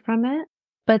disconnected from it.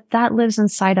 But that lives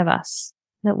inside of us,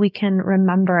 that we can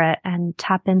remember it and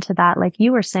tap into that, like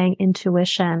you were saying,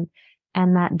 intuition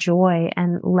and that joy,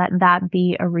 and let that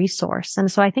be a resource.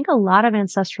 And so I think a lot of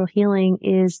ancestral healing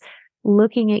is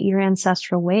looking at your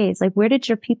ancestral ways. Like, where did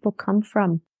your people come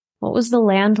from? What was the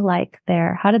land like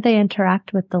there? How did they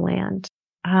interact with the land?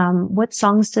 What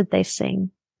songs did they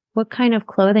sing? What kind of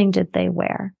clothing did they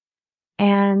wear?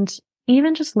 And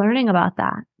even just learning about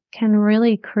that can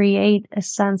really create a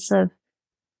sense of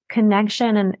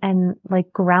connection and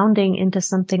like grounding into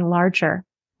something larger,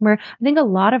 where I think a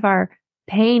lot of our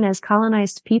pain as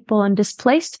colonized people and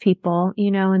displaced people,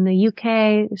 in the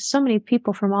UK, so many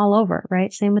people from all over,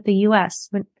 right? Same with the US,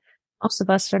 but most of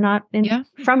us are not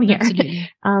from here, Absolutely.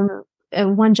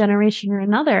 One generation or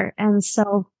another. And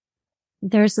so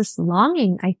there's this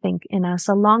longing, I think, in us,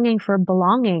 a longing for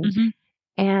belonging.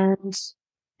 And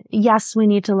yes, we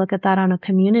need to look at that on a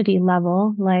community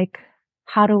level. Like,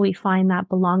 how do we find that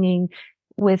belonging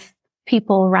with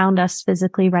people around us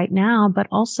physically right now? But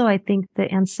also, I think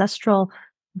the ancestral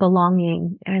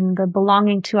belonging and the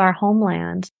belonging to our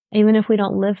homeland, even if we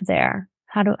don't live there,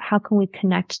 how can we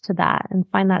connect to that and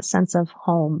find that sense of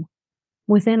home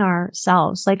within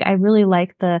ourselves? Like, I really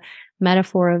like the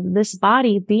metaphor of this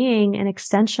body being an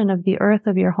extension of the earth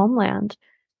of your homeland,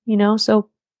 so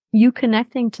you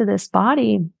connecting to this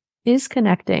body is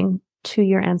connecting to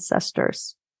your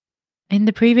ancestors. In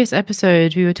the previous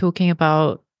episode, we were talking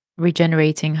about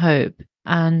regenerating hope,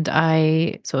 and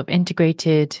I sort of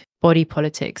integrated body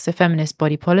politics, so feminist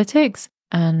body politics,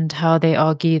 and how they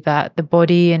argue that the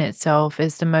body in itself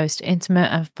is the most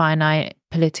intimate and finite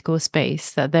political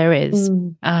space that there is.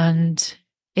 And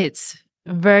it's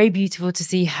very beautiful to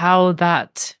see how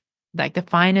that, like, the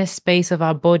finest space of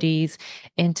our bodies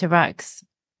interacts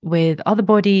with other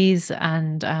bodies,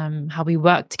 and how we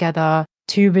work together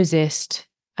to resist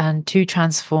and to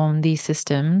transform these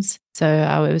systems. So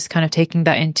I was kind of taking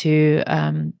that into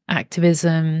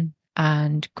activism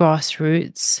and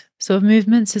grassroots sort of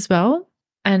movements as well.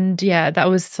 And yeah, that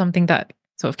was something that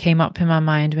sort of came up in my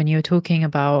mind when you were talking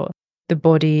about the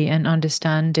body and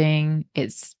understanding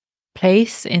its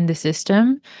place in the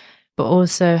system, but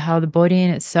also how the body in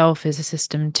itself is a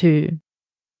system too.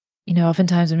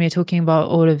 Oftentimes when we're talking about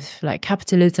all of like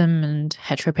capitalism and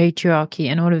heteropatriarchy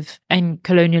and all of and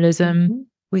colonialism,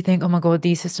 we think, oh my God,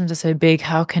 these systems are so big.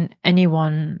 How can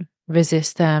anyone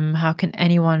resist them? How can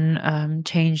anyone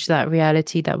change that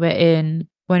reality that we're in?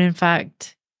 When in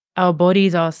fact, our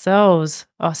bodies ourselves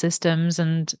are systems,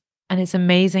 and it's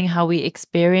amazing how we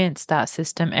experience that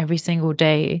system every single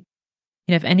day.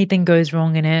 If anything goes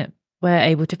wrong in it, we're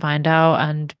able to find out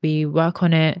and we work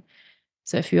on it.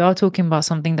 So if you are talking about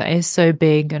something that is so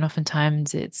big, and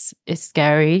oftentimes it's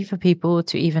scary for people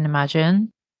to even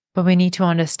imagine, but we need to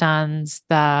understand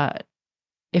that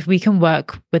if we can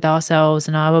work with ourselves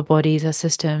and our bodies as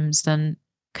systems, then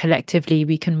collectively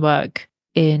we can work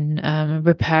in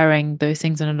repairing those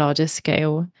things on a larger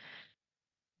scale.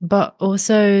 But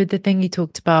also the thing you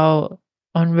talked about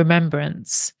on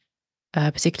remembrance,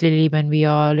 particularly when we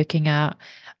are looking at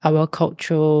our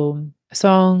cultural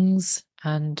songs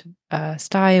and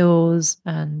styles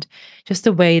and just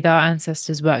the way that our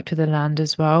ancestors worked with the land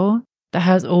as well. That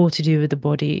has all to do with the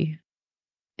body.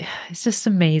 It's just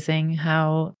amazing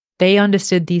how they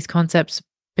understood these concepts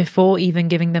before even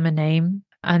giving them a name.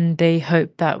 And they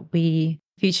hope that we,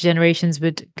 future generations,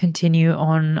 would continue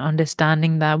on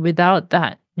understanding that without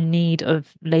that need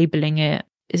of labeling it.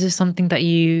 It's just something that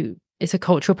it's a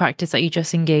cultural practice that you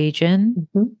just engage in.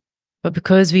 Mhm. But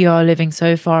because we are living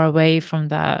so far away from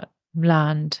that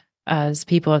land as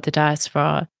people of the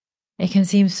diaspora, it can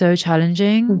seem so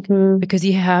challenging Mhm. because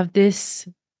you have this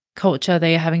culture that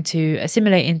you're having to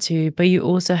assimilate into, but you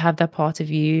also have that part of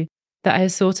you that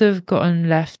has sort of gotten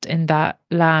left in that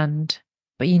land,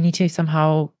 but you need to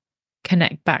somehow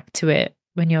connect back to it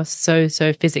when you're so,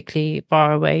 so physically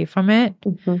far away from it.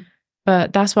 Mhm.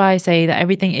 But that's why I say that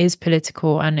everything is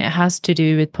political and it has to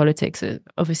do with politics.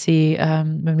 Obviously,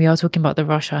 when we are talking about the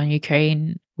Russia and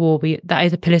Ukraine war, that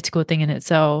is a political thing in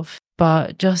itself.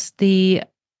 But just the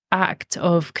act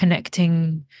of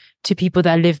connecting to people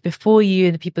that live before you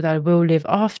and the people that will live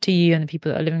after you and the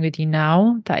people that are living with you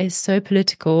now, that is so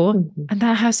political Mhm. and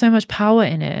that has so much power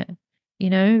in it.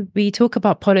 We talk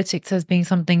about politics as being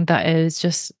something that is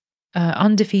just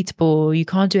undefeatable. You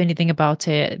can't do anything about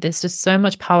it. There's just so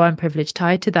much power and privilege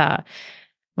tied to that.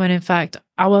 When in fact,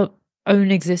 our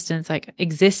own existence, like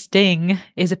existing,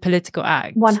 is a political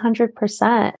act.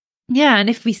 100%. Yeah. And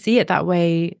if we see it that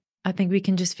way, I think we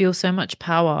can just feel so much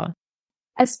power.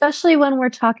 Especially when we're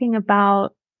talking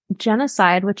about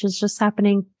genocide, which is just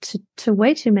happening to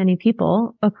way too many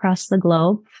people across the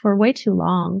globe for way too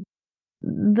long.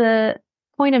 The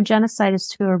point of genocide is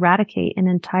to eradicate an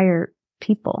entire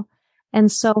people.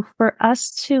 And so for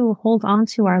us to hold on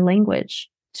to our language,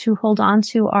 to hold on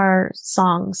to our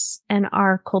songs and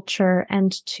our culture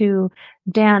and to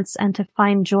dance and to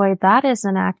find joy, that is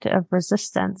an act of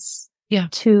resistance Yeah.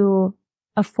 to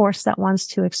a force that wants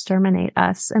to exterminate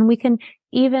us. And we can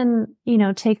even,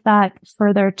 take that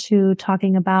further to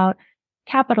talking about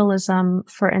capitalism,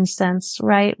 for instance,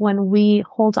 right? When we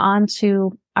hold on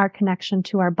to our connection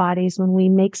to our bodies, when we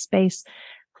make space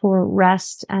for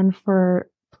rest and for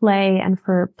play and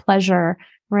for pleasure,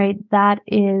 right? That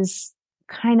is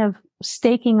kind of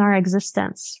staking our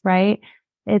existence, right?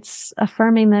 It's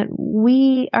affirming that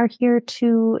we are here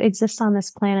to exist on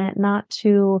this planet, not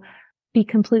to be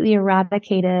completely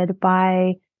eradicated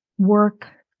by work,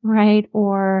 right?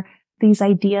 Or these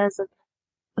ideas of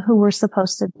who we're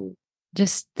supposed to be.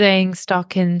 Just staying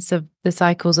stuck in the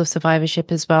cycles of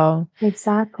survivorship as well. It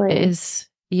Exactly. is,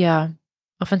 yeah.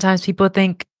 Oftentimes people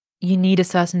think you need a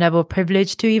certain level of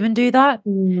privilege to even do that, to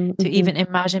Mm-hmm. even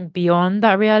imagine beyond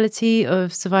that reality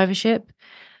of survivorship,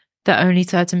 that only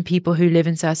certain people who live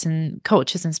in certain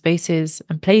cultures and spaces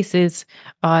and places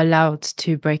are allowed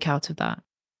to break out of that.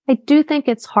 I do think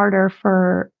it's harder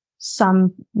for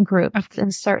some groups Okay.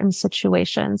 in certain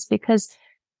situations because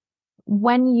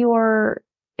when you're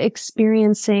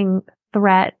experiencing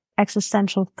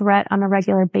existential threat on a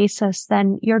regular basis,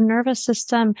 then your nervous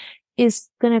system is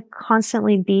going to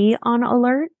constantly be on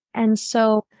alert. And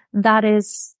so that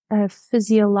is a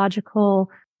physiological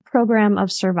program of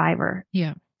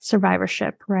Yeah.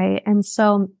 survivorship, right? And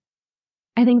so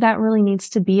I think that really needs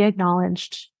to be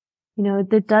acknowledged.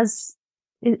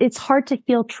 It's hard to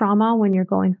feel trauma when you're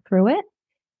going through it.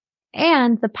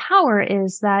 And the power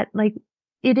is that like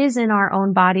it is in our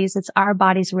own bodies. It's our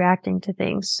bodies reacting to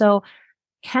things. So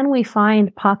can we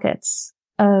find pockets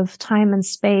of time and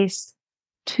space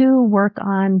to work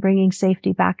on bringing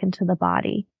safety back into the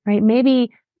body, right?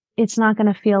 Maybe it's not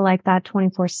going to feel like that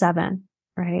 24/7,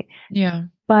 right? Yeah.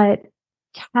 But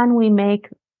can we make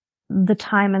the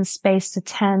time and space to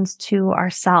tend to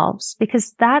ourselves?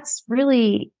 Because that's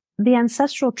really the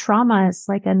ancestral trauma is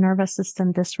like a nervous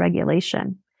system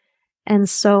dysregulation. And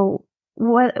so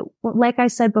like I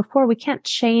said before, we can't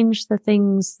change the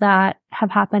things that have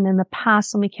happened in the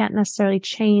past, and we can't necessarily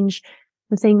change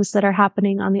the things that are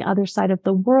happening on the other side of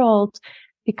the world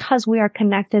because we are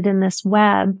connected in this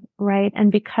web, right?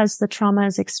 And because the trauma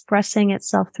is expressing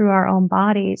itself through our own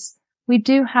bodies, we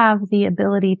do have the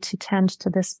ability to tend to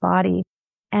this body.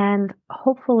 And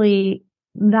hopefully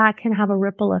that can have a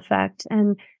ripple effect.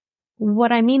 And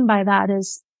what I mean by that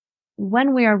is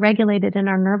when we are regulated in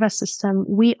our nervous system,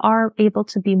 we are able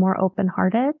to be more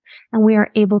open-hearted and we are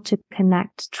able to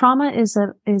connect. Trauma is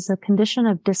a condition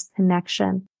of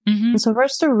disconnection. Mm-hmm. And so for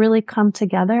us to really come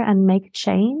together and make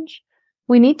change,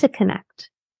 we need to connect.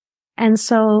 And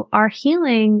so our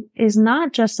healing is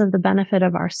not just of the benefit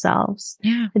of ourselves.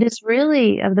 Yeah. It is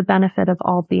really of the benefit of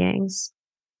all beings.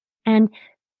 And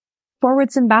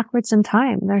forwards and backwards in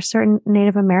time. There are certain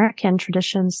Native American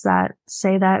traditions that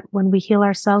say that when we heal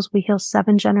ourselves, we heal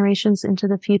 7 generations into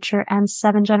the future and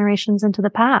 7 generations into the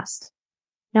past.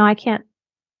 Now, I can't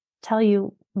tell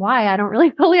you why. I don't really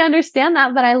fully understand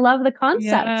that, but I love the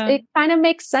concept. Yeah. It kind of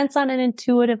makes sense on an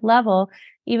intuitive level,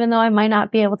 even though I might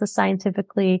not be able to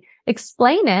scientifically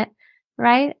explain it,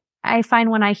 right? I find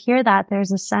when I hear that,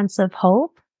 there's a sense of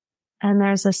hope and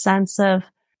there's a sense of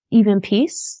even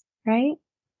peace, right?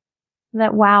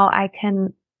 That, wow, I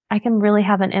can really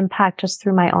have an impact just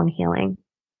through my own healing.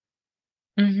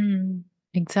 Mm-hmm.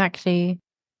 Exactly.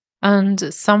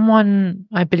 And someone,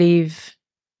 I believe,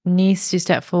 needs to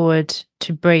step forward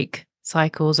to break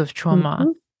cycles of trauma.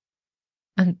 Mm-hmm.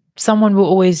 And someone will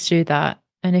always do that.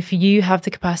 And if you have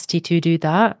the capacity to do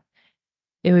that,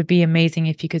 it would be amazing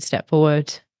if you could step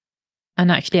forward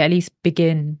and actually at least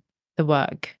begin the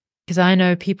work. Because I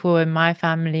know people in my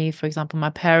family, for example, my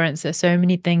parents, there's so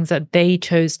many things that they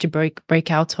chose to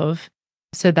break out of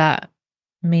so that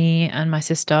me and my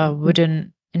sister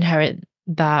wouldn't inherit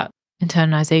that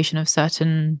internalization of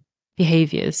certain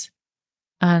behaviors.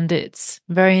 And it's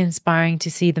very inspiring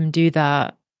to see them do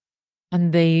that.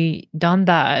 And they done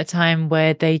that at a time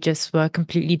where they just were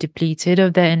completely depleted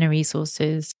of their inner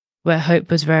resources, where hope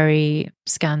was very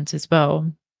scant as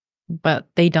well. But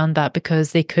they done that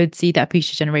because they could see that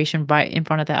future generation right in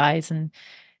front of their eyes. And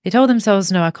they told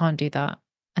themselves, no, I can't do that.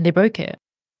 And they broke it.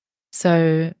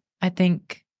 So I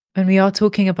think when we are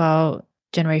talking about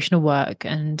generational work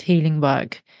and healing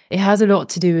work, it has a lot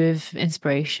to do with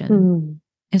inspiration.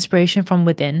 Inspiration from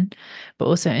within, but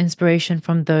also inspiration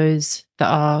from those that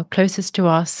are closest to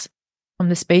us, from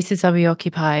the spaces that we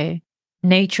occupy.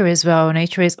 Nature as well.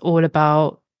 Nature is all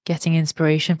about getting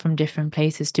inspiration from different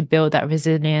places to build that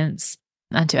resilience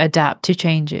and to adapt to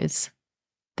changes.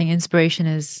 I think inspiration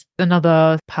is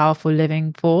another powerful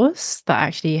living force that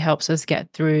actually helps us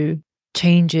get through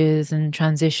changes and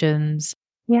transitions.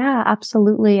 Yeah,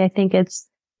 absolutely. I think it's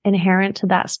inherent to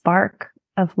that spark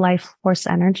of life force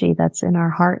energy that's in our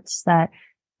hearts that,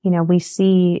 we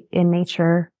see in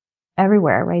nature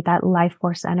everywhere, right? That life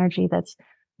force energy that's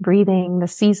breathing the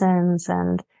seasons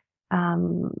and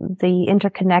the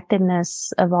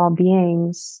interconnectedness of all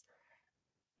beings.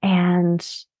 And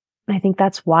I think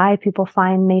that's why people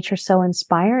find nature so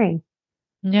inspiring.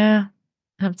 Yeah,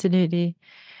 absolutely.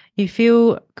 You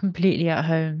feel completely at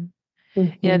home.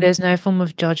 Mm-hmm. There's no form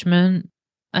of judgment.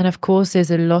 And of course,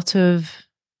 there's a lot of,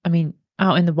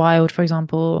 out in the wild, for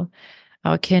example,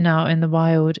 our kin out in the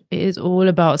wild, it is all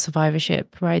about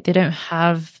survivorship, right? They don't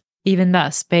have even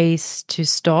that space to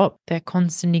stop. They're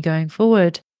constantly going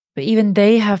forward. But even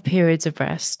they have periods of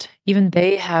rest. Even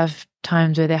they have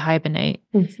times where they hibernate.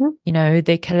 Mm-hmm.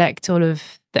 They collect all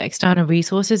of the external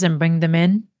resources and bring them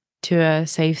in to a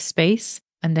safe space,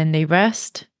 and then they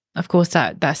rest. Of course,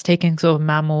 that's taking sort of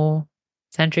mammal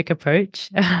centric approach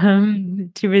to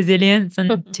resilience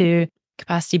and to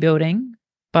capacity building.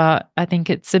 But I think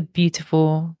it's a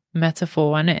beautiful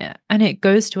metaphor, and it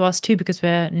goes to us too, because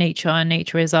we're nature and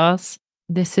nature is us.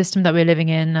 This system that we're living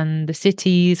in and the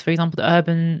cities, for example, the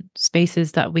urban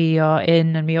spaces that we are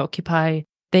in and we occupy,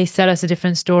 they sell us a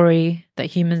different story that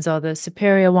humans are the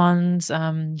superior ones.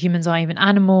 Humans are even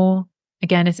animal.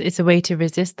 Again, it's a way to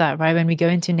resist that, right? When we go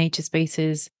into nature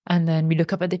spaces and then we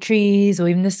look up at the trees or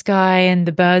even the sky and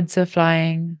the birds are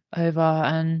flying over,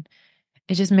 and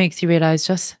it just makes you realize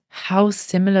just how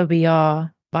similar we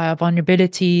are by our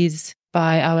vulnerabilities,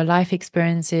 by our life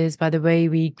experiences, by the way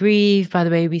we grieve, by the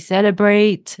way we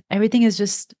celebrate. Everything is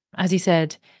just, as you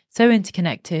said, so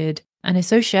interconnected and is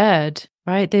so shared,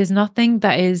 right? There's nothing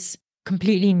that is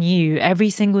completely new. Every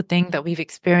single thing that we've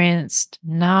experienced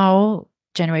now,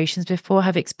 generations before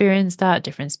have experienced that,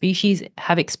 different species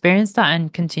have experienced that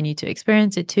and continue to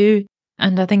experience it too.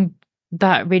 And I think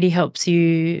that really helps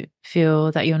you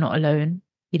feel that you're not alone,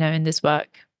 in this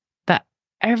work, that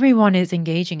everyone is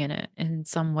engaging in it in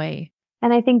some way.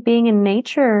 And I think being in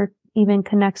nature even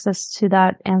connects us to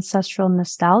that ancestral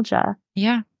nostalgia.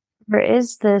 Yeah. There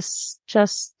is this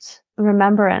just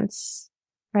remembrance,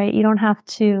 right? You don't have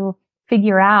to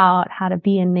figure out how to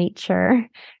be in nature,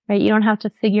 right? You don't have to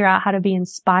figure out how to be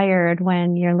inspired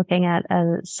when you're looking at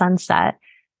a sunset,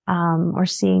 or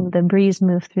seeing the breeze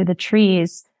move through the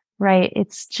trees, right?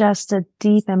 It's just a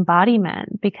deep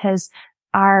embodiment because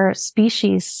our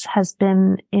species has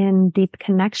been in deep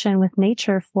connection with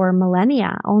nature for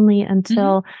millennia, only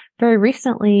until very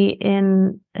recently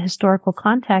in historical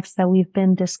context that we've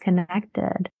been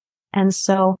disconnected. And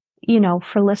so,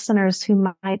 for listeners who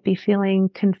might be feeling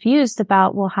confused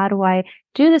about, well, how do I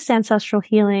do this ancestral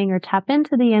healing or tap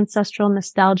into the ancestral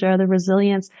nostalgia or the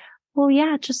resilience? Well,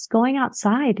 yeah, just going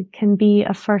outside can be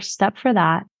a first step for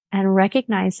that, and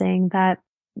recognizing that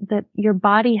your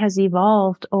body has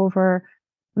evolved over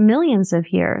millions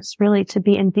of years, really, to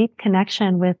be in deep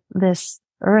connection with this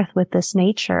earth, with this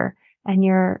nature. And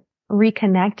you're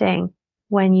reconnecting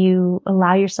when you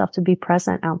allow yourself to be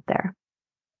present out there.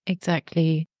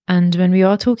 Exactly. And when we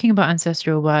are talking about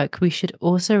ancestral work, we should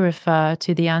also refer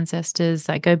to the ancestors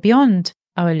that go beyond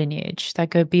our lineage, that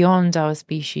go beyond our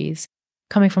species.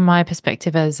 Coming from my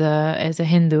perspective as a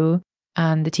Hindu,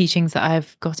 and the teachings that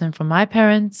I've gotten from my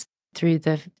parents through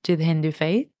the Hindu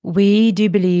faith, we do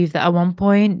believe that at one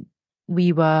point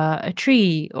we were a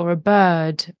tree or a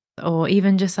bird, or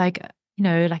even just like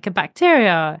like a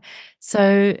bacteria.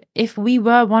 So if we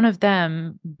were one of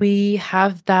them, we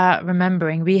have that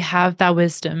remembering, we have that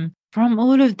wisdom from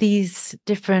all of these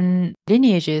different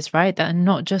lineages, right? That are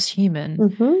not just human,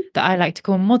 that I like to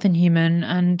call more than human.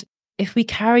 And if we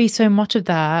carry so much of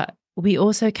that, we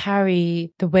also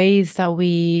carry the ways that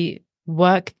we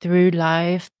work through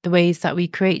life, the ways that we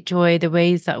create joy, the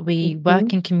ways that we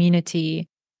work in community.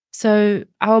 So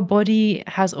our body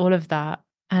has all of that.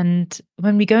 And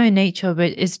when we go in nature,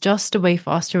 it's just a way for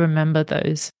us to remember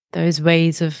those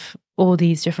ways of all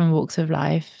these different walks of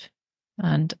life.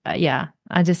 And yeah,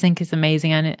 I just think it's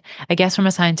amazing. And I guess from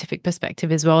a scientific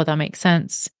perspective as well, that makes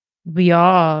sense. We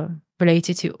are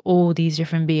related to all these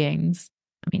different beings.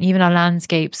 I mean, even our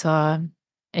landscapes are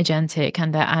agentic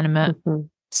and they're animate.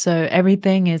 So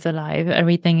everything is alive.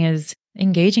 Everything is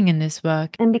engaging in this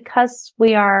work. And because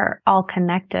we are all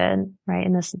connected, right,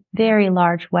 in this very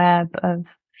large web of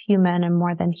human and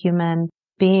more than human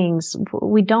beings,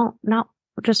 not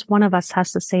just one of us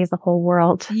has to save the whole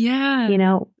world. Yeah.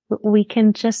 We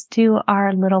can just do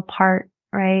our little part,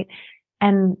 right?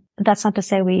 And that's not to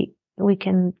say we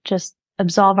can just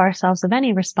absolve ourselves of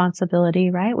any responsibility,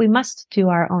 right? We must do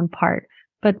our own part,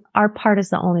 but our part is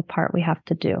the only part we have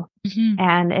to do.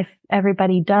 And if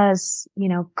everybody does,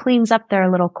 cleans up their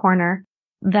little corner,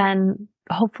 then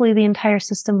hopefully the entire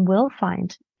system will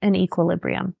find an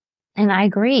equilibrium. And I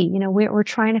agree, we're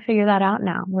trying to figure that out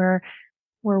now. We're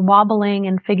wobbling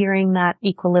and figuring that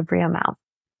equilibrium out.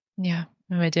 Yeah.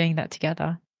 And we're doing that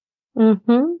together.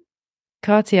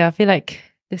 Katya, I feel like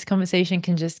this conversation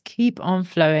can just keep on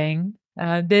flowing.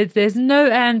 There's no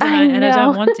end, and I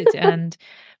don't want it to end.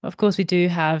 Of course, we do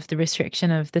have the restriction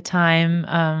of the time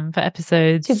for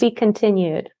episodes. To be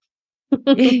continued.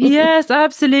 Yes,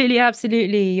 absolutely,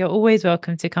 absolutely. You're always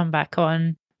welcome to come back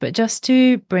on. But just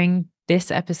to bring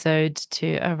this episode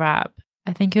to a wrap,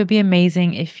 I think it would be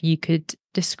amazing if you could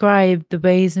describe the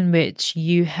ways in which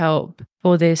you help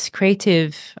for this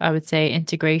creative, I would say,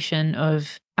 integration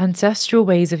of ancestral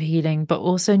ways of healing, but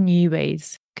also new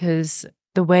ways, because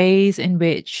the ways in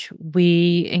which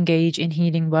we engage in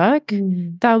healing work,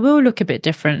 that will look a bit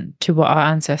different to what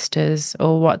our ancestors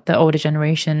or what the older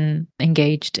generation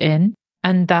engaged in.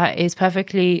 And that is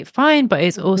perfectly fine, but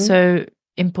it's also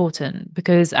important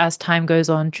because as time goes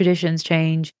on, traditions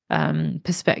change,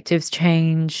 perspectives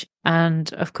change.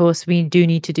 And of course, we do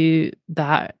need to do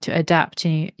that to adapt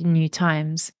to new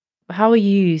times. How are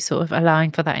you sort of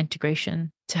allowing for that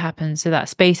integration to happen so that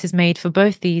space is made for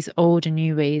both these old and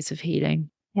new ways of healing?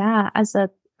 Yeah, as a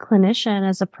clinician,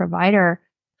 as a provider,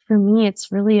 for me,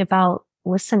 it's really about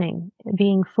listening,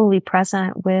 being fully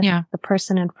present with the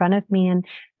person in front of me. And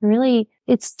really,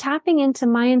 it's tapping into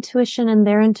my intuition and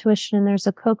their intuition. And there's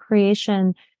a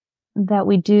co-creation that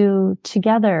we do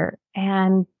together.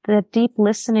 And the deep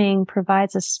listening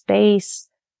provides a space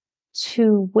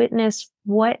to witness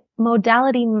what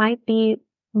modality might be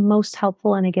most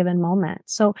helpful in a given moment.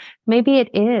 So maybe it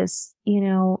is,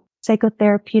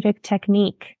 psychotherapeutic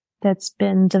technique that's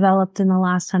been developed in the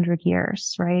last 100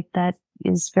 years, right? That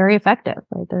is very effective,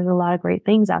 right? There's a lot of great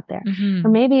things out there. Or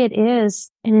maybe it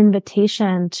is an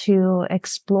invitation to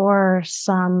explore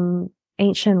some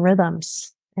ancient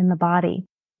rhythms in the body.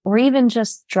 or even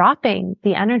just dropping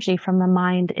the energy from the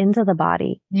mind into the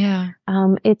body. Yeah.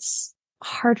 It's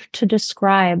hard to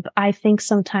describe. I think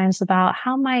sometimes about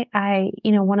how might I,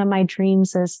 one of my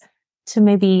dreams is to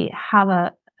maybe have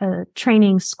a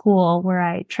training school where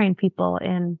I train people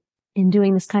in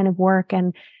doing this kind of work.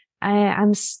 And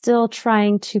I'm still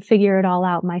trying to figure it all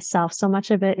out myself. So much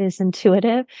of it is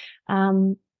intuitive.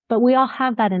 But we all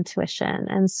have that intuition.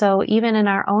 And so even in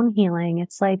our own healing,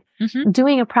 it's like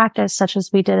doing a practice such as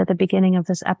we did at the beginning of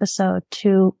this episode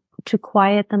to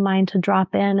quiet the mind, to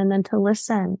drop in and then to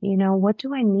listen. What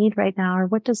do I need right now? Or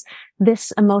what does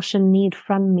this emotion need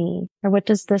from me? Or what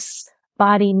does this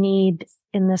body need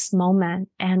in this moment?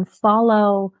 And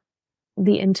follow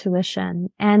the intuition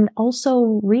and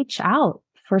also reach out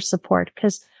for support.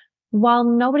 Because while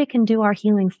nobody can do our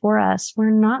healing for us, we're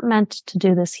not meant to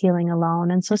do this healing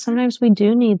alone. And so sometimes we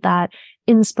do need that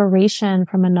inspiration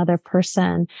from another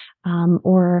person,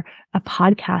 or a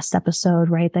podcast episode,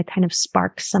 right? That kind of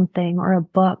sparks something, or a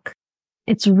book.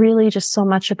 It's really just so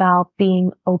much about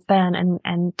being open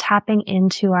and tapping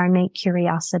into our innate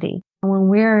curiosity. When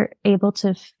we're able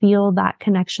to feel that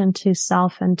connection to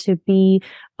self and to be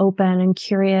open and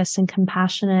curious and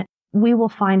compassionate, we will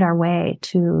find our way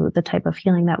to the type of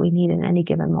healing that we need in any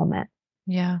given moment.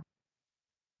 Yeah.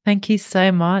 Thank you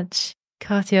so much,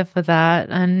 Katya, for that.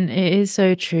 And it is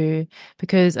so true,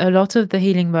 because a lot of the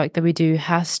healing work that we do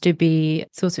has to be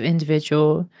sort of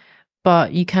individual,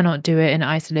 but you cannot do it in an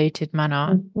isolated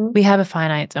manner. We have a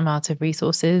finite amount of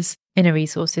resources, inner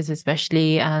resources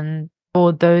especially, and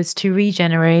for those to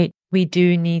regenerate, we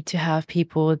do need to have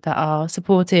people that are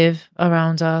supportive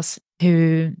around us,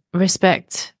 who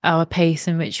respect our pace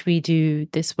in which we do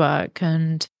this work.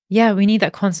 And yeah, we need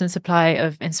that constant supply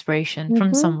of inspiration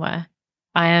from somewhere.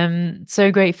 I am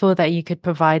so grateful that you could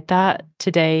provide that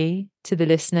today to the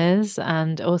listeners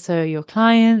and also your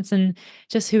clients and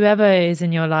just whoever is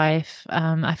in your life.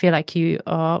 I feel like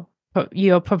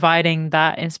you're providing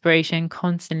that inspiration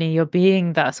constantly. You're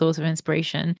being that source of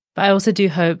inspiration. But I also do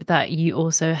hope that you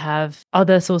also have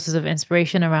other sources of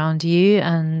inspiration around you.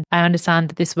 And I understand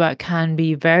that this work can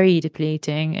be very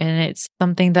depleting, and it's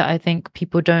something that I think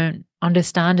people don't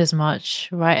understand as much,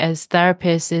 right? As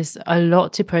therapists, is a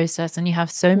lot to process, and you have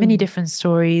so many different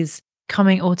stories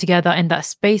coming all together in that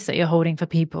space that you're holding for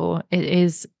people. It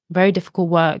is very difficult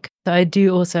work. So I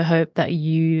do also hope that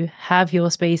you have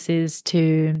your spaces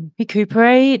to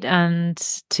recuperate and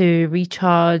to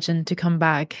recharge and to come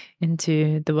back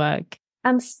into the work.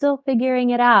 I'm still figuring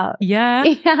it out. Yeah.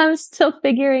 Yeah, I'm still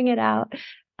figuring it out.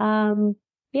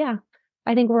 Yeah,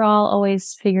 I think we're all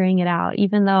always figuring it out.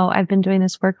 Even though I've been doing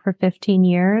this work for 15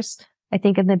 years, I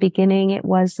think in the beginning it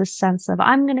was this sense of,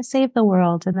 I'm going to save the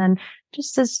world. And then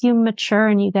just as you mature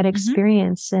and you get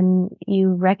experience and you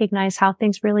recognize how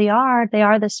things really are, they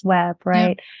are this web,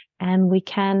 right? Yeah. And we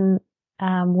can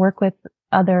work with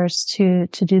others to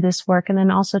do this work and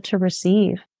then also to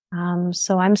receive.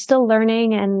 So I'm still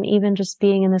learning, and even just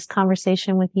being in this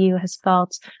conversation with you has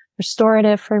felt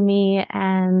restorative for me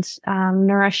and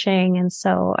nourishing. And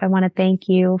so I want to thank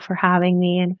you for having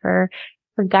me and for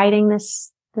guiding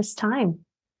this time.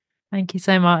 Thank you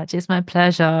so much. It's my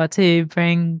pleasure to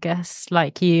bring guests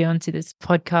like you onto this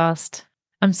podcast.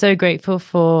 I'm so grateful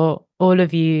for all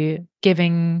of you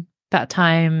giving that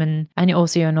time and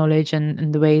also your knowledge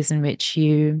and the ways in which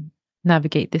you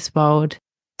navigate this world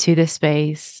to this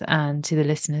space and to the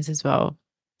listeners as well.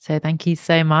 So thank you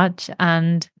so much.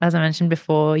 And as I mentioned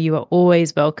before, you are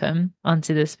always welcome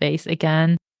onto this space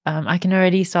again. I can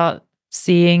already start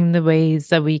seeing the ways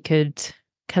that we could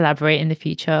collaborate in the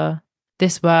future.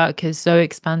 This work is so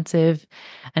expansive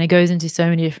and it goes into so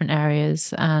many different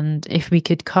areas. And if we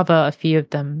could cover a few of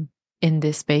them in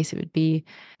this space, it would be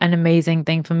an amazing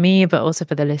thing for me, but also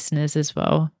for the listeners as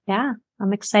well. Yeah,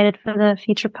 I'm excited for the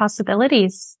future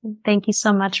possibilities. Thank you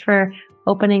so much for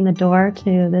opening the door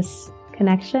to this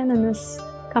connection and this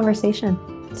conversation.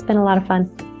 It's been a lot of fun.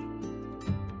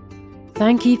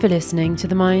 Thank you for listening to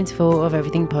the Mindful of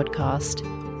Everything podcast.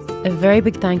 A very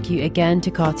big thank you again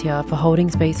to Katya for holding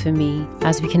space for me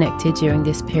as we connected during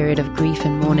this period of grief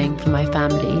and mourning for my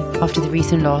family after the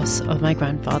recent loss of my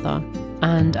grandfather.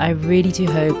 And I really do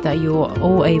hope that you're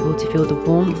all able to feel the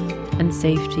warmth and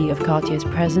safety of Katya's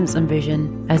presence and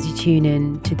vision as you tune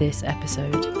in to this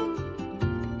episode.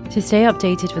 To stay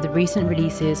updated for the recent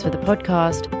releases for the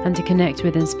podcast and to connect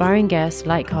with inspiring guests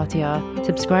like Katya,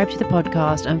 subscribe to the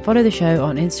podcast and follow the show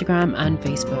on Instagram and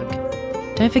Facebook.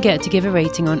 Don't forget to give a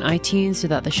rating on iTunes so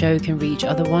that the show can reach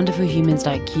other wonderful humans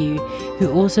like you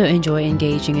who also enjoy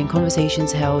engaging in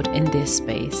conversations held in this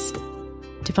space.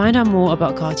 To find out more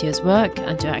about Katya's work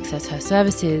and to access her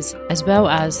services, as well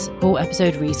as full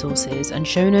episode resources and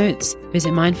show notes,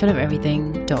 visit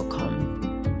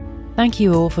mindfulofeverything.com. Thank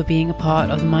you all for being a part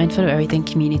of the Mindful of Everything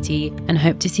community, and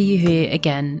hope to see you here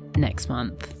again next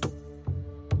month.